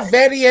 there's a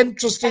very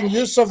interesting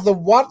use of the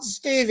words,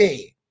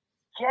 Davy.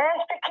 Yes,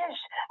 because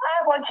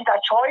I wanted a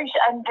choice,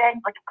 and then,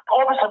 but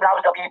obviously when I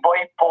was a wee boy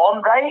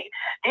born, right,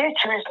 they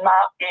choose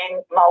my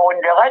own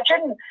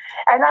religion,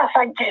 and I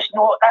think it's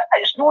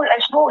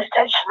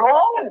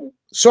wrong.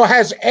 So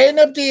has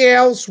anybody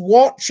else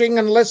watching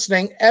and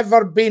listening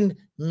ever been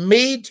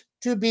made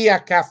to be a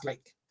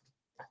Catholic?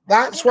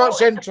 That's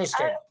what's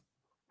interesting.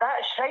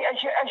 That's right.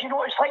 As you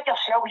know, it's like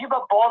yourself. You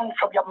were born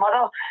from your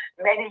mother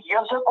many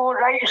years ago,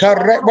 right?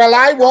 Correct. Well,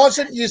 I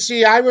wasn't. You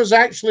see, I was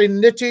actually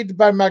knitted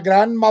by my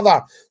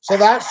grandmother. So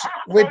that's,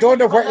 we don't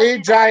know what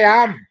age I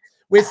am.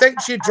 We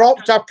think she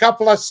dropped a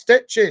couple of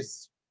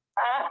stitches.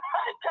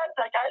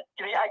 That's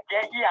great. I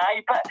get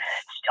you, but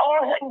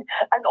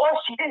in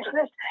all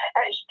seriousness,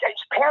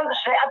 it's parents.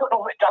 I don't know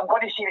what I'm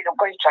going to say. I'm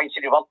going to try and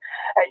say the word.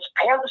 It's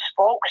parents'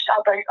 faults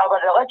about our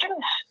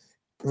religions.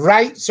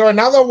 Right. So in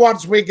other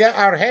words, we get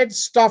our heads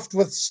stuffed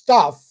with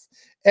stuff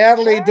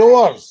early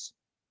doors.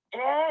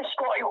 Yes,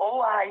 Scottie.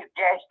 Oh,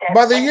 yes, definitely.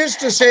 But they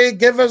used to say,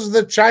 give us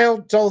the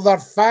child till they're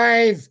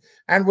 5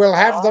 and we'll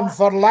have them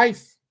for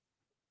life.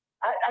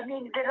 I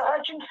mean, the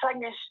religion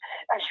thing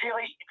has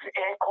really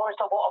caused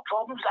a lot of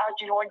problems, as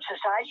you know, in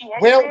society.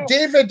 Anyway. Well,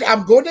 David,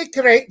 I'm going to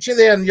correct you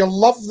there, and you'll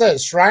love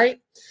this, right?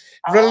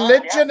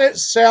 Religion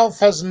itself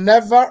has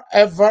never,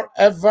 ever,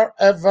 ever,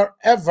 ever,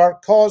 ever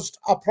caused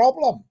a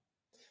problem.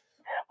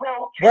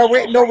 Well,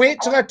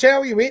 wait till I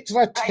tell you. Wait till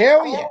I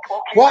tell you.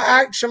 What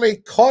actually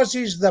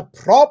causes the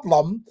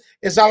problem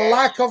is a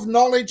lack of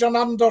knowledge and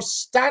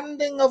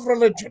understanding of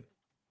religion.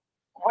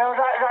 Well,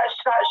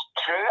 that's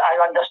true.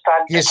 I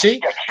understand. You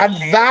see, and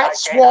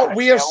that's what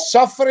we are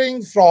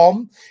suffering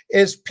from,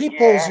 is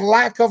people's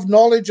lack of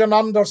knowledge and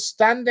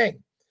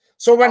understanding.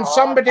 So when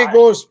somebody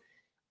goes,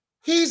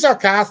 he's a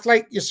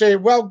Catholic, you say,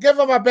 well, give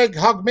him a big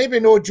hug. Maybe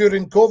no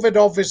during COVID,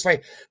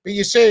 obviously, but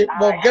you say,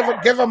 well,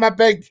 give him a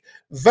big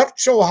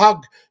virtual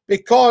hug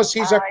because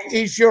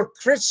he's your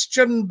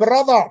Christian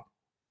brother.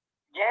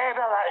 Yeah,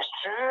 well, that's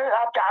true.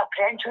 I've got a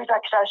friend who's a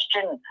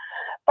Christian,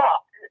 but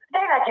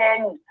then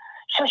again,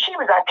 so she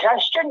was a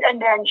Christian, and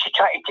then she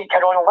tried to take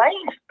her own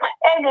life.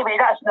 Anyway,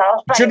 that's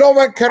another thing. Do you know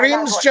what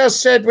Kareem's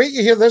just said? Wait,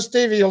 you hear this,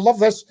 Davey? You'll love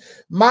this.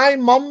 My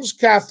mum's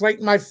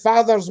Catholic, my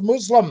father's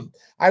Muslim.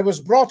 I was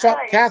brought up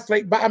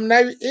Catholic, but I'm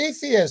now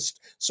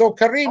atheist. So,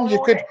 Kareem,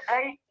 you could...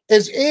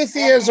 Is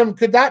atheism,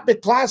 could that be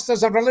classed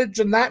as a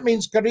religion? That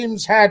means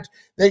Kareem's had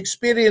the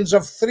experience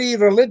of 3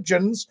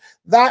 religions.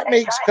 That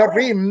makes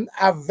Kareem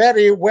a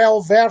very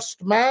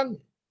well-versed man.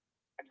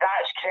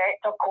 That's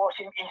correct, of course.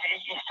 He's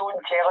so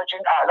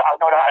intelligent. I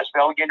know that as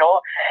well, you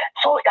know.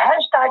 So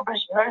his dad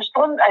was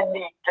Muslim, and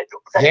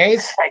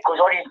yes, because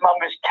his mum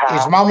was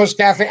Catholic. His mum was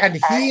Catholic, and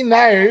he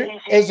now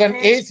is an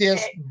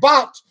atheist.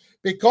 But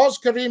because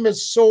Kareem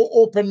is so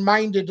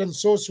open-minded and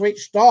so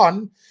switched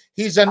on,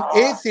 he's an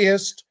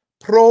atheist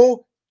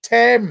pro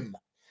tem.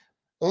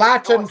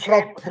 Latin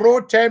from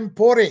pro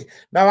tempore.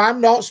 Now, I'm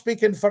not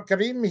speaking for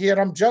Kareem here.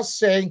 I'm just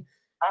saying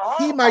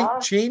he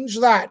might change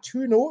that.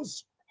 Who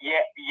knows? Yeah,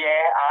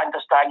 I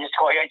understand you,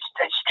 Scottie.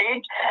 It's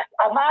strange.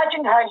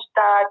 Imagine his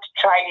dad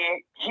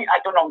I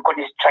don't know, I'm going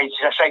to try to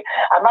say this right.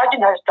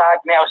 Imagine his dad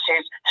now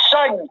says,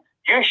 son,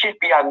 you should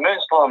be a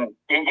Muslim.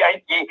 You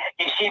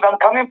see where I'm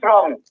coming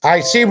from? I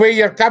see where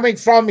you're coming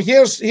from.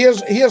 Here's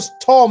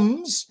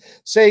Tom's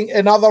saying,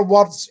 in other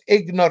words,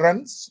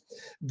 ignorance.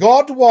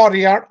 God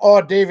warrior,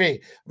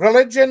 Davy,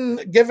 religion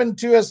given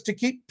to us to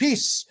keep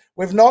peace.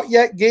 We've not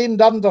yet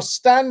gained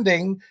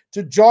understanding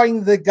to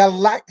join the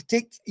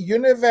galactic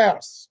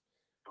universe.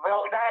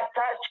 Well,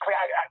 that's quite...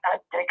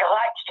 the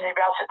galactic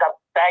universe is a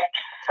big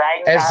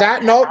thing. Is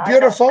that not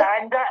beautiful?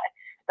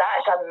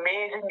 That's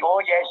amazing.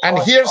 Oh, yes. And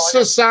here's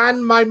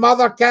Suzanne, my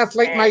mother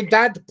Catholic, my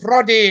dad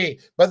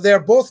Proddy. But they're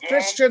both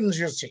Christians,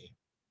 you see.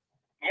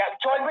 Yeah,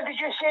 John, what did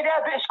you say there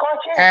about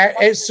Scottish?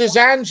 It's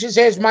Suzanne, she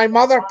says, my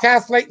mother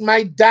Catholic,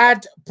 my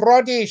dad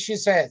Proddy, she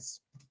says.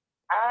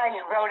 Aye,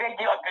 well,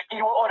 you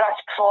know, all that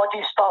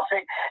FLOTI stuff,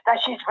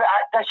 this is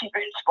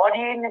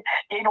funny,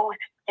 you know,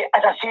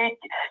 as I said,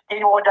 you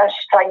know, this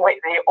thing like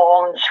the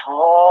orange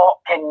rock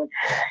and...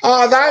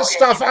 Oh, that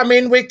stuff, I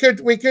mean, we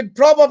could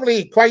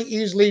probably quite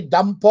easily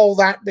dump all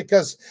that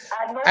because,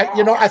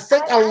 you know, I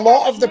think a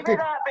lot of the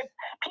people...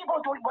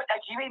 People don't want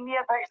to agree with me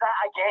about that,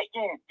 I get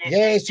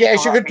you.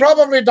 Yes, you could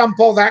probably dump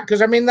all that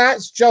because, I mean,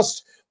 that's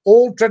just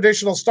old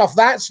traditional stuff.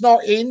 That's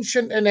not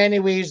ancient in any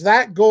ways.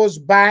 That goes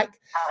back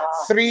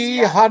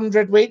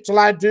 300, wait till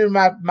I do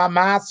my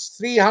maths,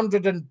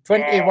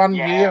 321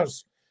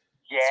 years.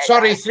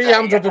 Sorry,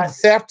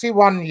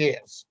 331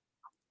 years.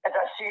 As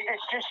I say,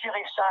 it's just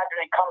really sad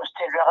when it comes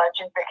to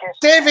religion because...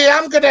 Davey,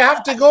 I'm going to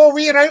have to go.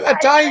 We're out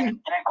of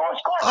time.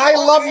 I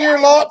love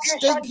you lots.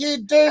 Stinky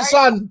do,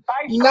 son.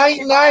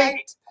 Night, night.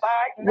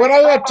 We're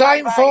out of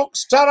time,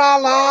 folks. Ta-ra,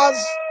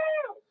 Lars.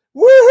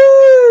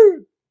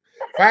 Woohoo!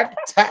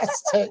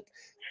 Fantastic.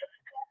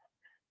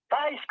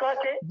 Bye,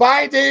 Scotty.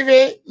 Bye,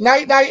 Davey.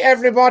 Night, night,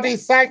 everybody.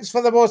 Thanks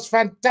for the most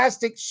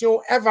fantastic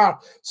show ever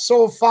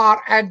so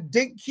far. And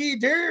dinky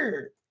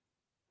do.